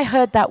when I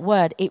heard that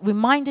word, it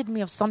reminded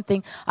me of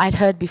something I'd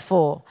heard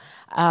before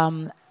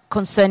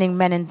concerning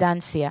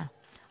Menindancia,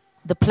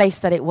 the place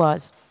that it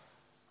was.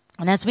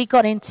 And as we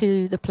got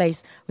into the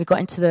place, we got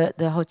into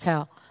the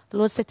hotel, the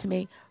Lord said to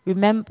me,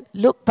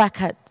 look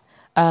back at,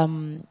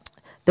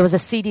 there was a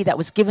CD that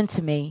was given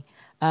to me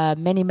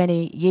many,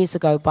 many years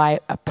ago by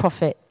a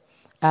prophet,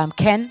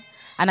 Ken.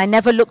 And I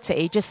never looked at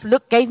it. He just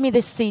gave me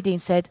this CD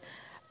and said,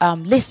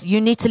 listen, you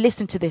need to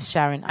listen to this,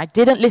 Sharon. I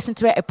didn't listen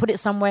to it. I put it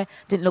somewhere,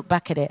 didn't look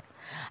back at it.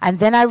 And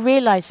then I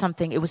realized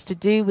something. It was to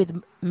do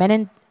with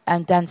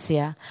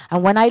Menindancia.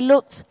 And when I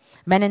looked,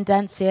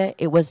 Menindancia,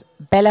 it was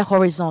Belo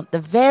Horizonte, the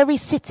very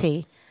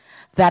city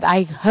that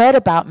I heard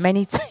about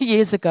many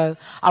years ago,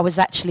 I was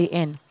actually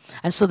in.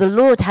 And so the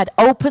Lord had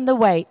opened the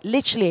way,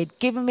 literally had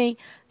given me,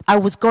 I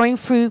was going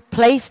through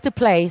place to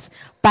place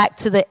back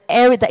to the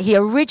area that he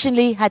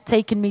originally had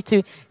taken me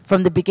to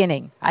from the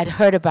beginning, I'd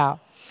heard about.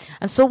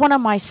 And so what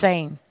am I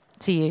saying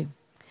to you?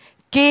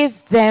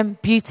 Give them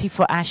beauty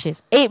for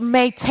ashes. It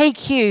may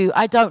take you,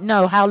 I don't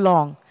know how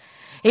long.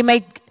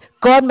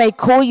 God may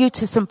call you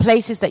to some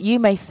places that you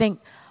may think,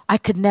 I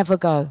could never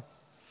go.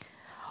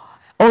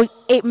 Or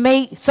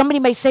somebody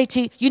may say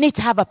to you, you need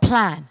to have a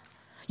plan.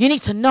 You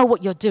need to know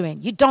what you're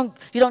doing. You don't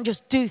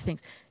just do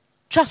things.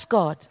 Trust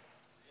God.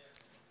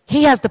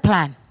 He has the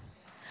plan.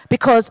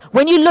 Because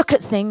when you look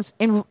at things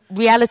in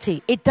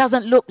reality, it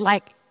doesn't look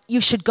like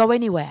you should go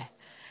anywhere.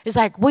 It's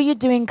like, what are you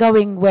doing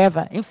going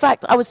wherever? In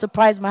fact, I was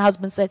surprised my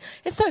husband said,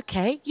 it's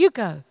okay, you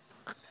go.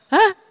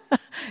 Huh?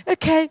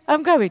 Okay,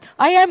 I'm going.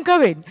 I am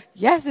going.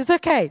 Yes, it's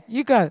okay,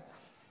 you go.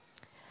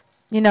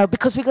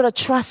 Because we've got to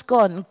trust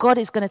God, and God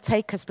is going to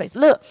take us place.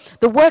 Look,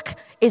 the work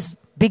is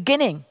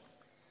beginning.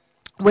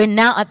 We're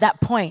now at that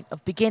point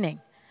of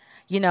beginning,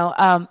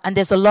 and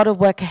there's a lot of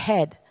work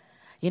ahead,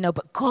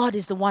 but God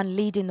is the one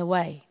leading the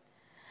way.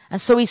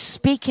 And so he's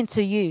speaking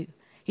to you.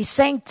 He's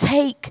saying,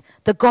 take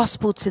the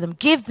gospel to them.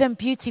 Give them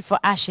beauty for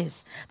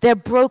ashes. They're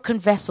broken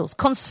vessels.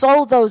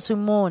 Console those who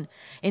mourn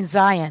in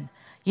Zion.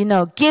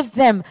 Give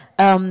them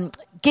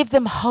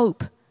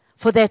hope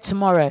for their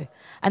tomorrow.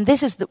 And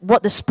this is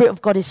what the Spirit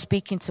of God is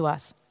speaking to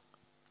us.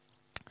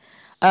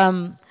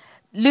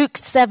 Luke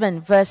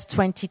 7, verse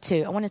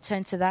 22. I want to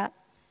turn to that.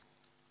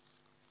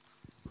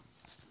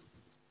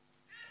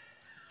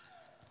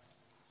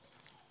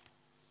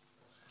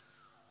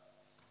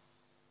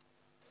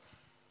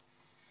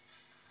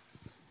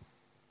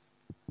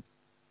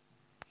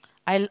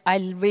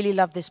 I really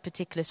love this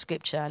particular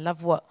scripture. I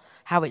love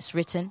how it's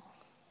written.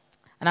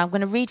 And I'm going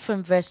to read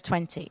from verse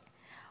 20.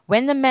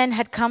 When the men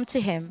had come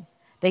to him,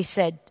 they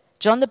said,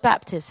 John the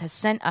Baptist has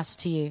sent us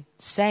to you,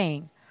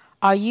 saying,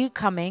 Are you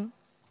coming?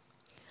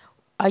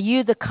 Are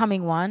you the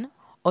coming one,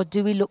 or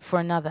do we look for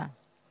another?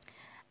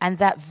 And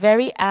that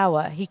very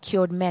hour he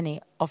cured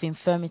many of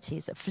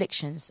infirmities,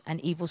 afflictions,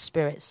 and evil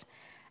spirits,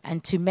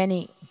 and to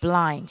many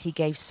blind he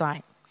gave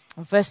sight.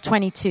 And verse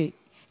 22,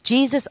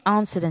 Jesus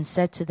answered and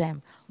said to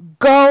them,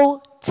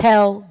 Go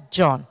tell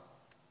John.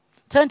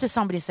 Turn to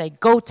somebody and say,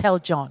 Go tell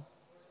John.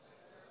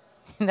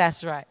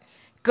 That's right.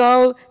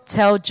 Go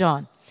tell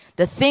John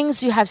the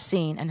things you have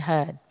seen and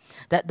heard,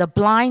 that the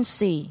blind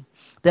see,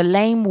 the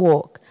lame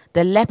walk,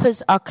 the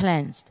lepers are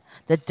cleansed,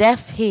 the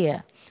deaf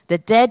hear, the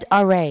dead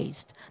are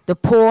raised, the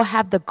poor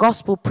have the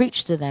gospel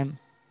preached to them,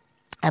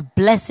 and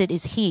blessed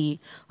is he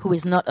who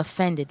is not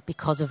offended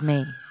because of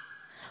me.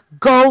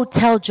 Go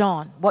tell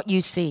John what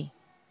you see.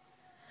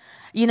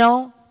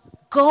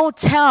 Go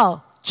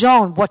tell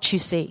John what you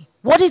see.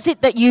 What is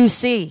it that you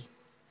see?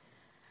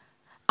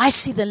 I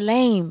see the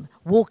lame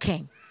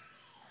walking.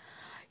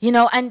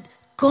 And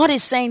God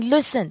is saying,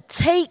 listen,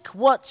 take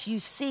what you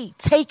see.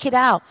 Take it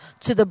out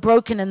to the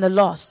broken and the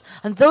lost.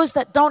 And those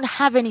that don't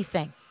have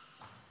anything.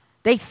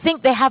 They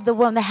think they have the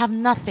world and they have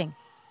nothing.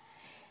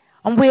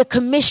 And we are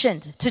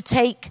commissioned to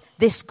take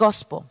this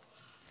gospel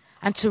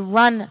and to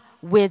run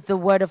with the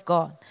word of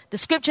God. The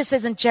scripture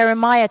says in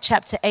Jeremiah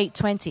chapter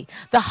 8:20,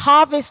 the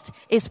harvest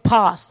is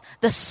past,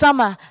 the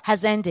summer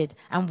has ended,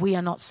 and we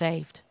are not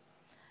saved.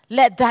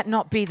 Let that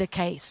not be the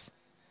case.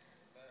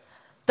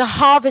 The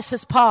harvest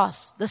has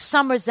passed, the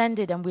summer has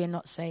ended, and we are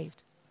not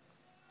saved.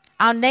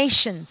 Our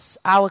nations,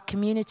 our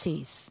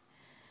communities,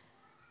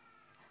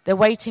 they're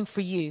waiting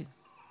for you.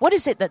 What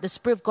is it that the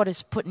Spirit of God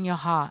has put in your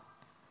heart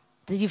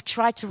that you've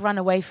tried to run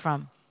away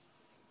from,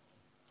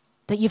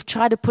 that you've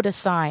tried to put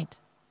aside?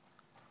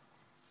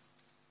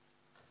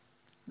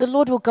 The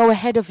Lord will go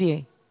ahead of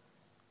you.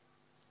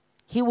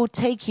 He will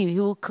take you. He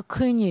will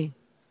cocoon you.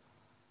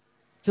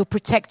 He'll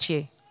protect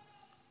you.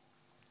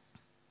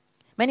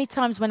 Many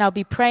times when I'll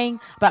be praying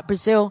about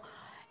Brazil,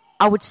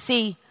 I would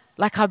see,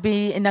 like I'll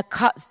be in a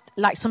cut,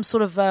 like some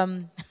sort of,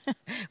 it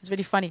was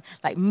really funny,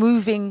 like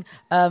moving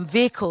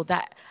vehicle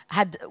that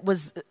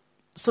was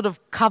sort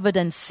of covered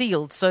and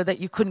sealed so that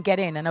you couldn't get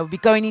in. And I would be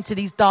going into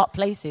these dark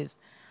places.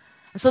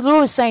 And so the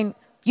Lord was saying,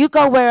 you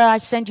go where I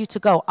send you to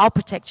go. I'll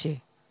protect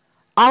you.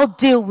 I'll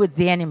deal with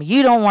the enemy.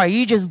 You don't worry.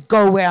 You just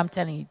go where I'm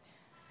telling you.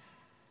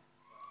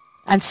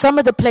 And some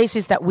of the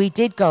places that we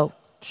did go,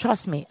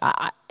 trust me,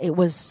 it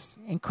was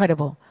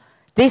incredible.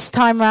 This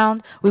time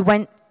round,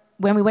 when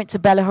we went to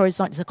Belo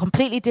Horizonte, it's a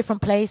completely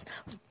different place,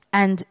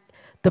 and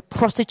the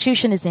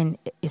prostitution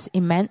is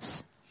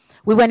immense.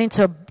 We went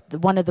into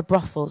one of the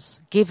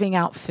brothels, giving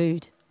out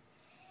food.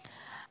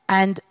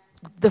 And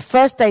the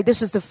first day,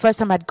 this was the first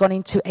time I'd gone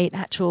into an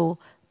actual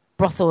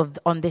brothel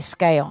on this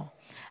scale.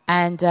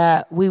 And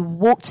we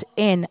walked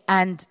in,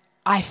 and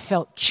I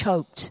felt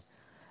choked.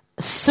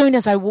 As soon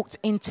as I walked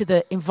into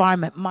the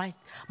environment, my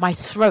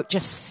throat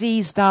just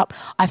seized up.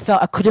 I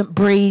felt I couldn't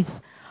breathe.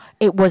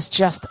 It was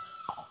just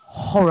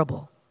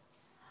horrible.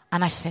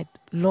 And I said,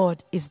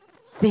 Lord, is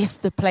this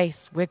the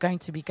place we're going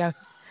to be going?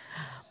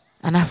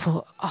 And I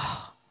thought,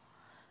 oh.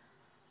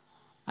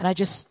 And I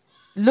just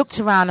looked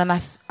around,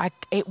 and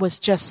it was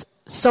just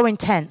so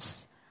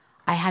intense.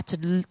 I had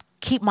to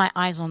keep my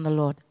eyes on the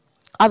Lord.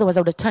 Otherwise,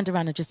 I would have turned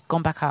around and just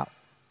gone back out.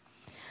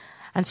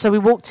 And so we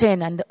walked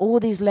in, and all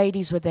these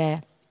ladies were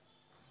there.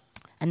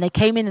 And they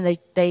came in,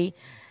 and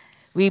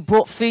we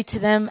brought food to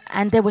them,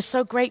 and they were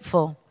so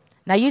grateful.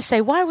 Now you say,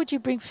 why would you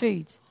bring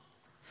food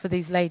for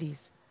these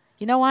ladies?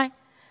 You know why?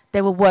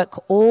 They will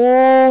work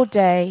all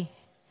day,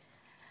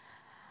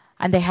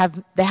 and they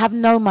have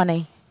no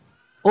money.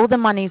 All the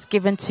money is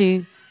given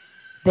to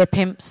their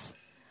pimps.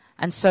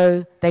 And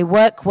so they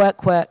work,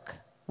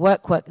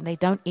 and they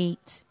don't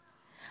eat.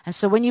 And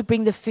so when you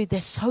bring the food,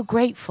 they're so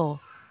grateful.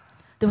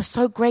 They were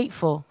so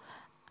grateful.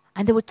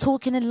 And they were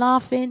talking and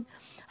laughing,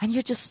 and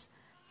you're just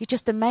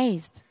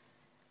amazed.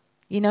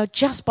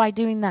 Just by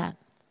doing that.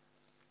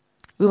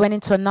 We went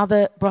into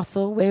another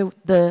brothel where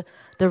the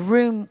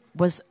room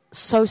was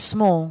so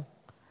small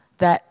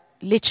that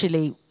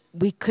literally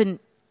we could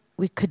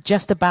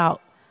just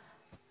about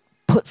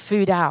put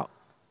food out.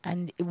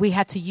 And we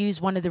had to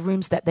use one of the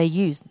rooms that they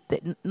used,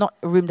 not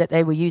a room that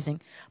they were using,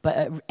 but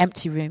an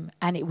empty room.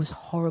 And it was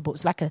horrible. It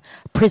was like a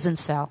prison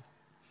cell.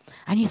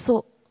 And you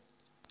thought,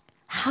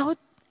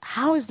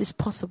 how is this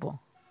possible?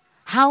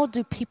 How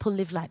do people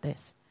live like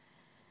this?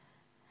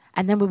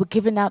 And then we were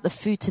giving out the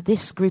food to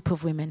this group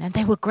of women, and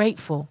they were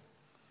grateful.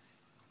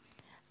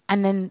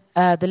 And then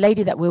the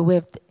lady that we were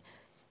with,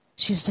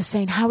 she was just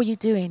saying, how are you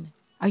doing?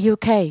 Are you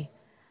okay?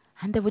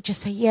 And they would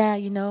just say, yeah,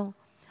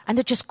 And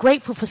they're just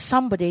grateful for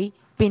somebody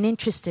being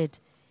interested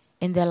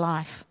in their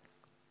life.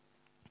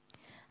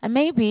 And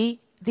maybe,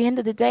 at the end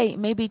of the day,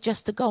 maybe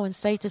just to go and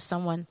say to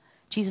someone,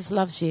 Jesus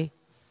loves you.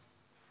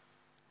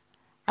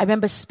 I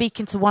remember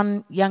speaking to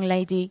one young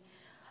lady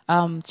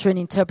through an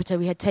interpreter.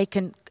 We had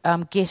taken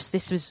gifts.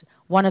 This was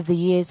one of the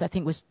years, I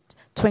think it was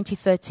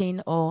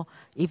 2013 or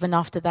even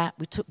after that,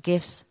 we took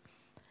gifts.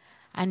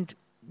 And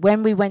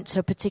when we went to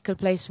a particular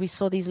place, we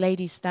saw these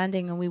ladies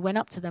standing, and we went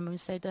up to them and we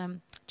said,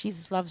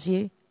 Jesus loves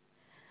you.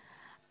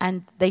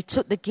 And they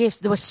took the gifts.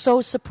 They were so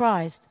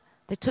surprised.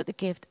 They took the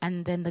gift,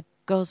 and then the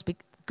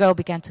girl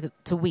began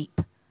to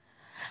weep.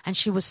 And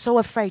she was so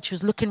afraid. She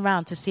was looking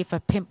around to see if her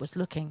pimp was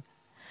looking.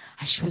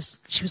 And she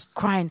was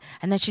crying.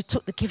 And then she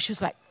took the gift. She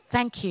was like,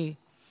 thank you.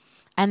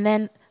 And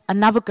then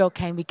another girl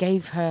came. We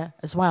gave her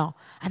as well.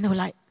 And they were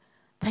like,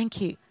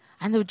 thank you.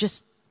 And they were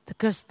just,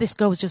 because this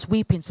girl was just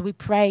weeping. So we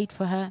prayed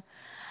for her.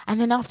 And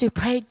then after we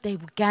prayed, they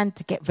began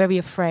to get very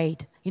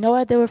afraid. You know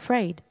why they were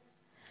afraid?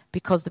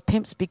 Because the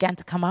pimps began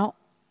to come out.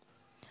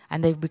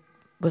 And they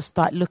would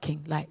start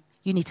looking like,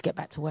 you need to get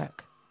back to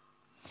work.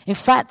 In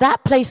fact,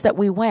 that place that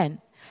we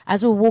went,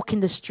 as we were walking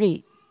the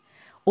street,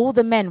 all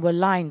the men were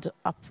lined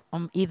up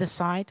on either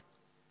side.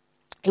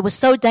 It was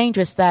so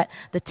dangerous that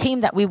the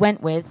team that we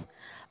went with,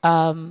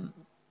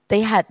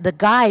 they had the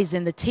guys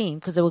in the team,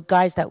 because there were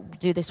guys that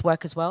do this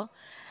work as well.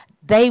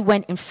 They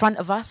went in front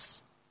of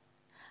us,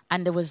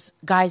 and there was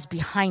guys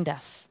behind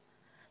us.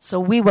 So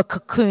we were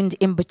cocooned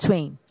in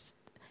between.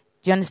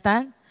 Do you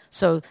understand?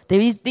 So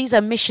these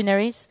are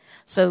missionaries.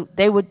 So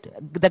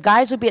the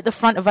guys would be at the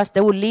front of us.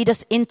 They would lead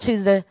us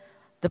into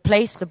the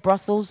place, the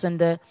brothels, and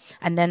then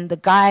a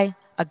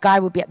guy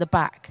would be at the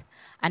back.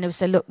 And they would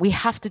say, look, we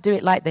have to do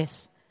it like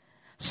this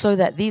so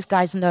that these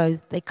guys know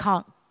they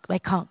can't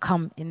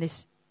come in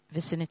this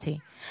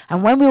vicinity.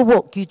 And when we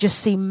walk, you just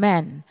see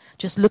men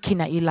just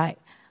looking at you like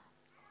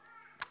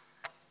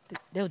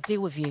they'll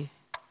deal with you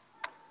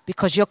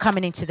because you're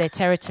coming into their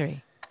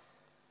territory.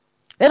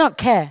 They don't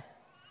care.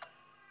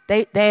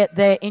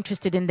 They're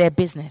interested in their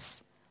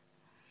business.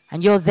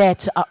 And you're there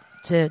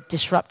to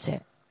disrupt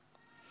it.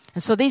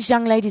 And so these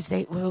young ladies,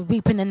 they were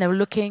weeping and they were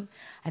looking.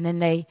 And then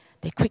they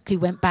quickly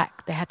went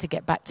back. They had to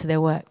get back to their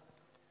work.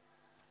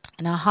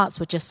 And our hearts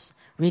were just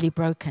really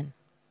broken.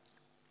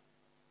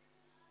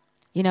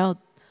 The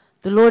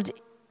Lord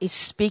is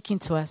speaking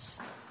to us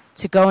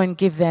to go and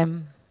give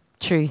them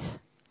truth.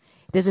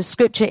 There's a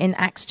scripture in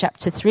Acts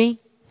chapter 3,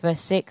 verse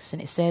 6,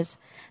 and it says,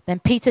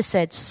 Then Peter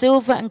said,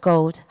 Silver and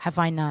gold have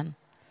I none,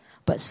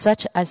 but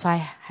such as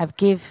I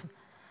give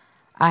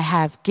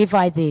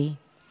I thee.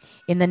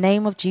 In the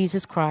name of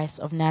Jesus Christ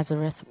of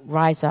Nazareth,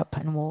 rise up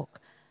and walk.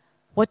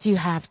 What do you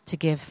have to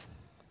give?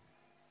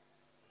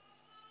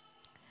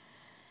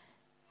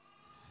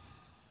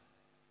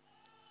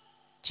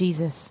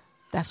 Jesus,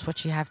 that's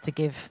what you have to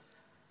give.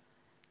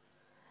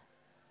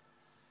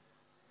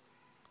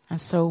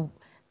 And so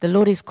the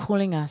Lord is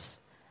calling us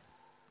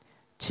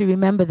to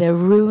remember there are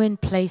ruined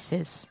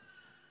places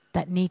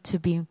that need to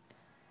be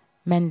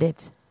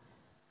mended.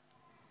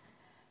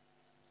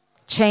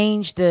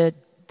 Change the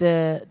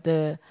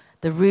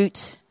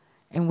route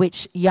in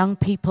which young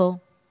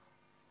people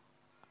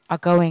are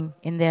going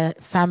in their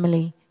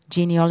family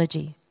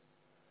genealogy.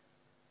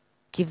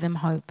 Give them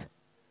hope.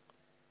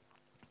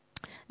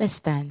 Let's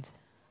stand.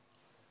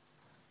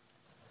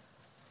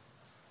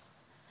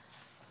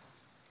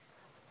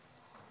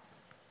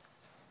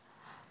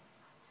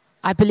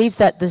 I believe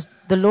that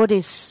the Lord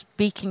is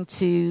speaking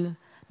to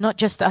not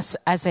just us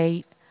as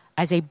a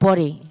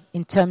body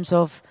in terms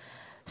of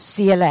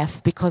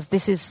CLF, because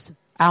this is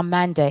our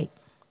mandate.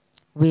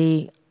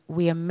 We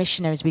are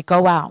missionaries. We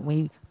go out,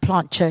 we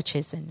plant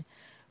churches, and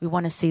We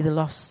want to see the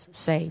lost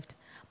saved.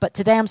 But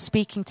today I'm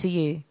speaking to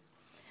you.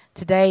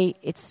 Today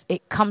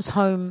it comes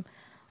home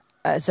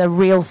as a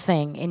real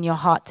thing in your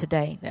heart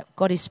today, that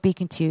God is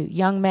speaking to you.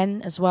 Young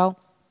men as well.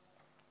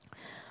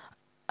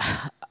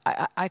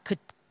 I could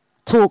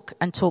talk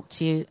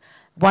to you.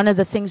 One of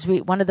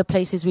the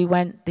places we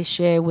went this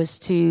year was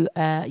to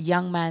a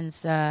young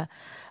man's, to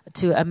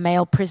a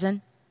male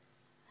prison.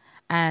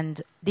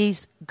 And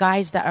these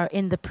guys that are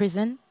in the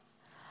prison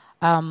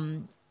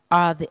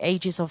are the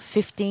ages of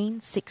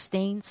 15,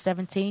 16,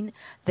 17.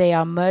 They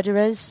are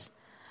murderers.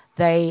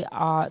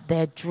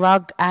 They're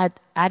drug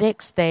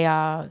addicts.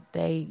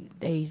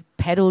 They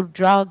peddle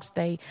drugs.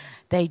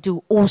 They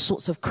do all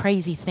sorts of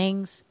crazy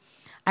things.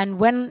 And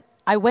when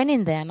I went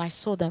in there and I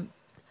saw them,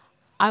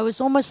 I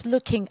was almost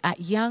looking at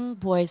young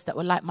boys that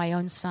were like my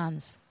own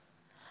sons.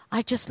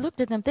 I just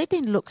looked at them. They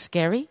didn't look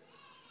scary.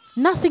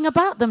 Nothing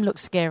about them looked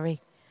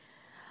scary.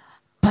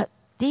 But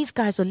these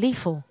guys are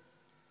lethal.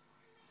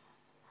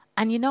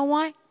 And you know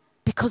why?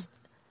 Because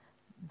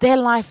their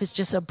life is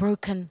just a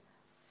broken,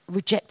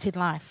 rejected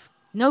life.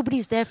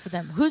 Nobody's there for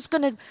them. Who's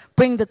going to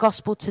bring the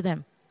gospel to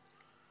them?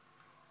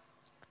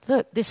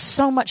 Look, there's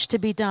so much to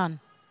be done.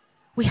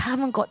 We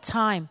haven't got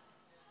time.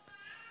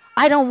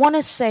 I don't want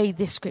to say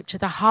this scripture,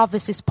 the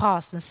harvest is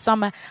past and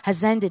summer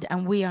has ended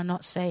and we are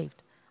not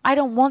saved. I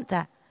don't want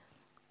that.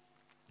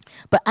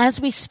 But as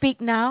we speak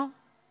now,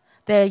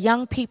 there are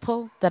young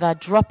people that are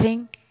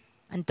dropping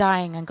and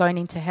dying and going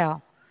into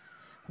hell.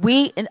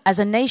 We, as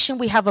a nation,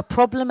 we have a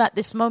problem at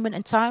this moment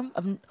in time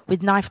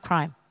with knife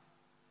crime.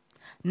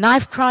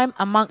 Knife crime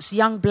amongst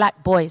young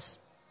black boys.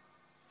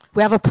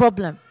 We have a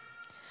problem.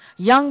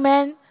 Young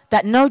men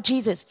that know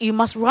Jesus, you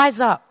must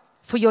rise up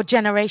for your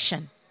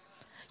generation.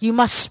 You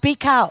must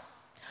speak out.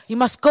 You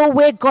must go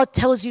where God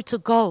tells you to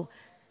go.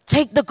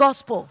 Take the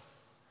gospel.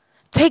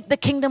 Take the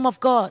kingdom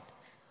of God.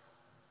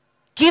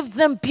 Give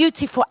them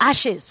beauty for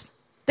ashes.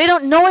 They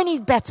don't know any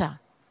better.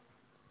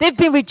 They've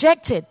been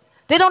rejected.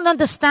 They don't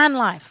understand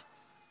life.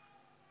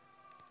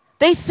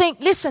 They think,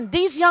 listen,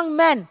 these young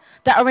men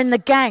that are in the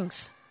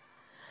gangs,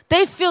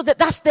 they feel that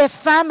that's their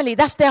family,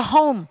 that's their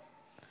home.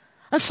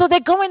 And so they're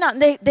going out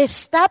and they're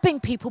stabbing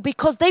people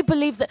because they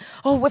believe that,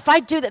 oh, if I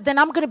do that, then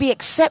I'm going to be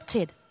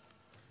accepted.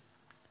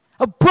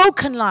 A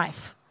broken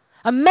life,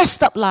 a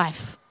messed up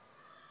life.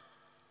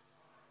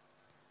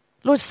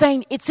 Lord's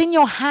saying, it's in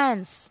your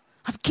hands.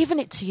 I've given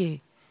it to you.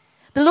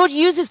 The Lord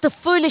uses the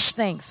foolish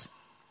things.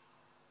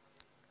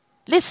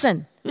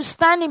 Listen, who's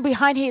standing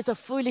behind here is a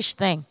foolish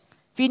thing.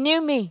 If you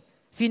knew me,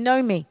 if you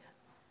know me,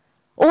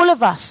 all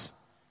of us,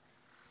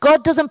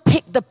 God doesn't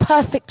pick the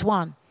perfect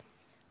one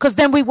because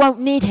then we won't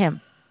need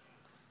him.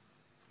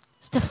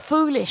 It's the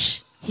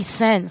foolish he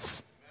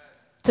sends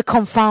to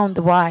confound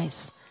the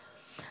wise.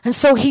 And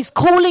so he's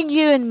calling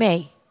you and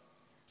me,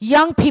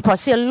 young people. I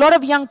see a lot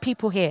of young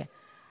people here.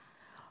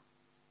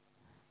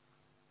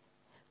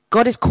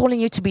 God is calling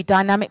you to be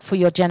dynamic for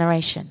your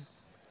generation.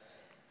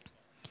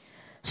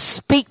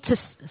 Speak to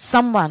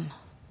someone.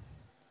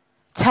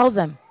 Tell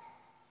them.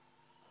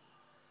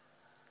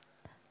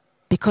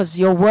 Because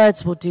your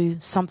words will do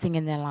something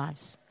in their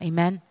lives.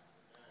 Amen.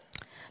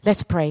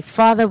 Let's pray.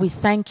 Father, we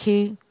thank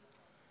you.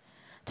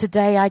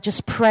 Today I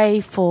just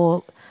pray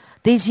for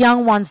these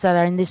young ones that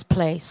are in this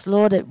place.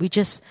 Lord, we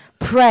just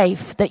pray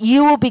that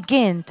you will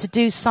begin to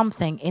do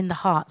something in the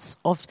hearts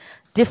of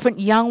different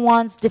young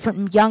ones,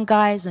 different young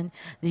guys and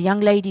the young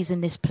ladies in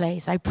this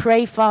place. I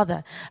pray,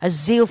 Father, a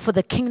zeal for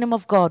the kingdom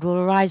of God will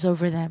arise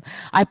over them.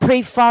 I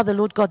pray, Father,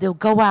 Lord God, they'll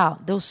go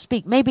out, they'll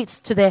speak. Maybe it's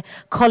to their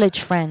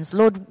college friends.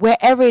 Lord,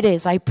 wherever it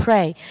is, I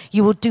pray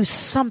you will do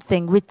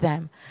something with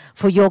them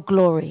for your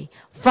glory.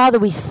 Father,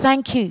 we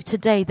thank you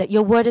today that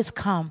your word has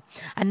come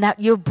and that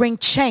you'll bring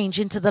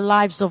change into the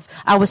lives of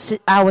our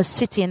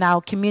city and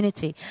our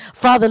community.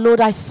 Father,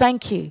 Lord, I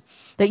thank you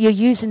that you're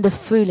using the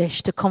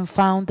foolish to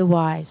confound the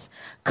wise.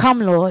 Come,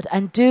 Lord,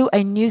 and do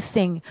a new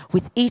thing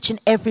with each and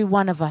every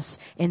one of us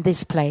in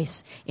this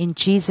place. In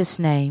Jesus'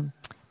 name,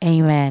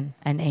 amen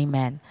and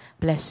amen.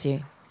 Bless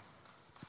you.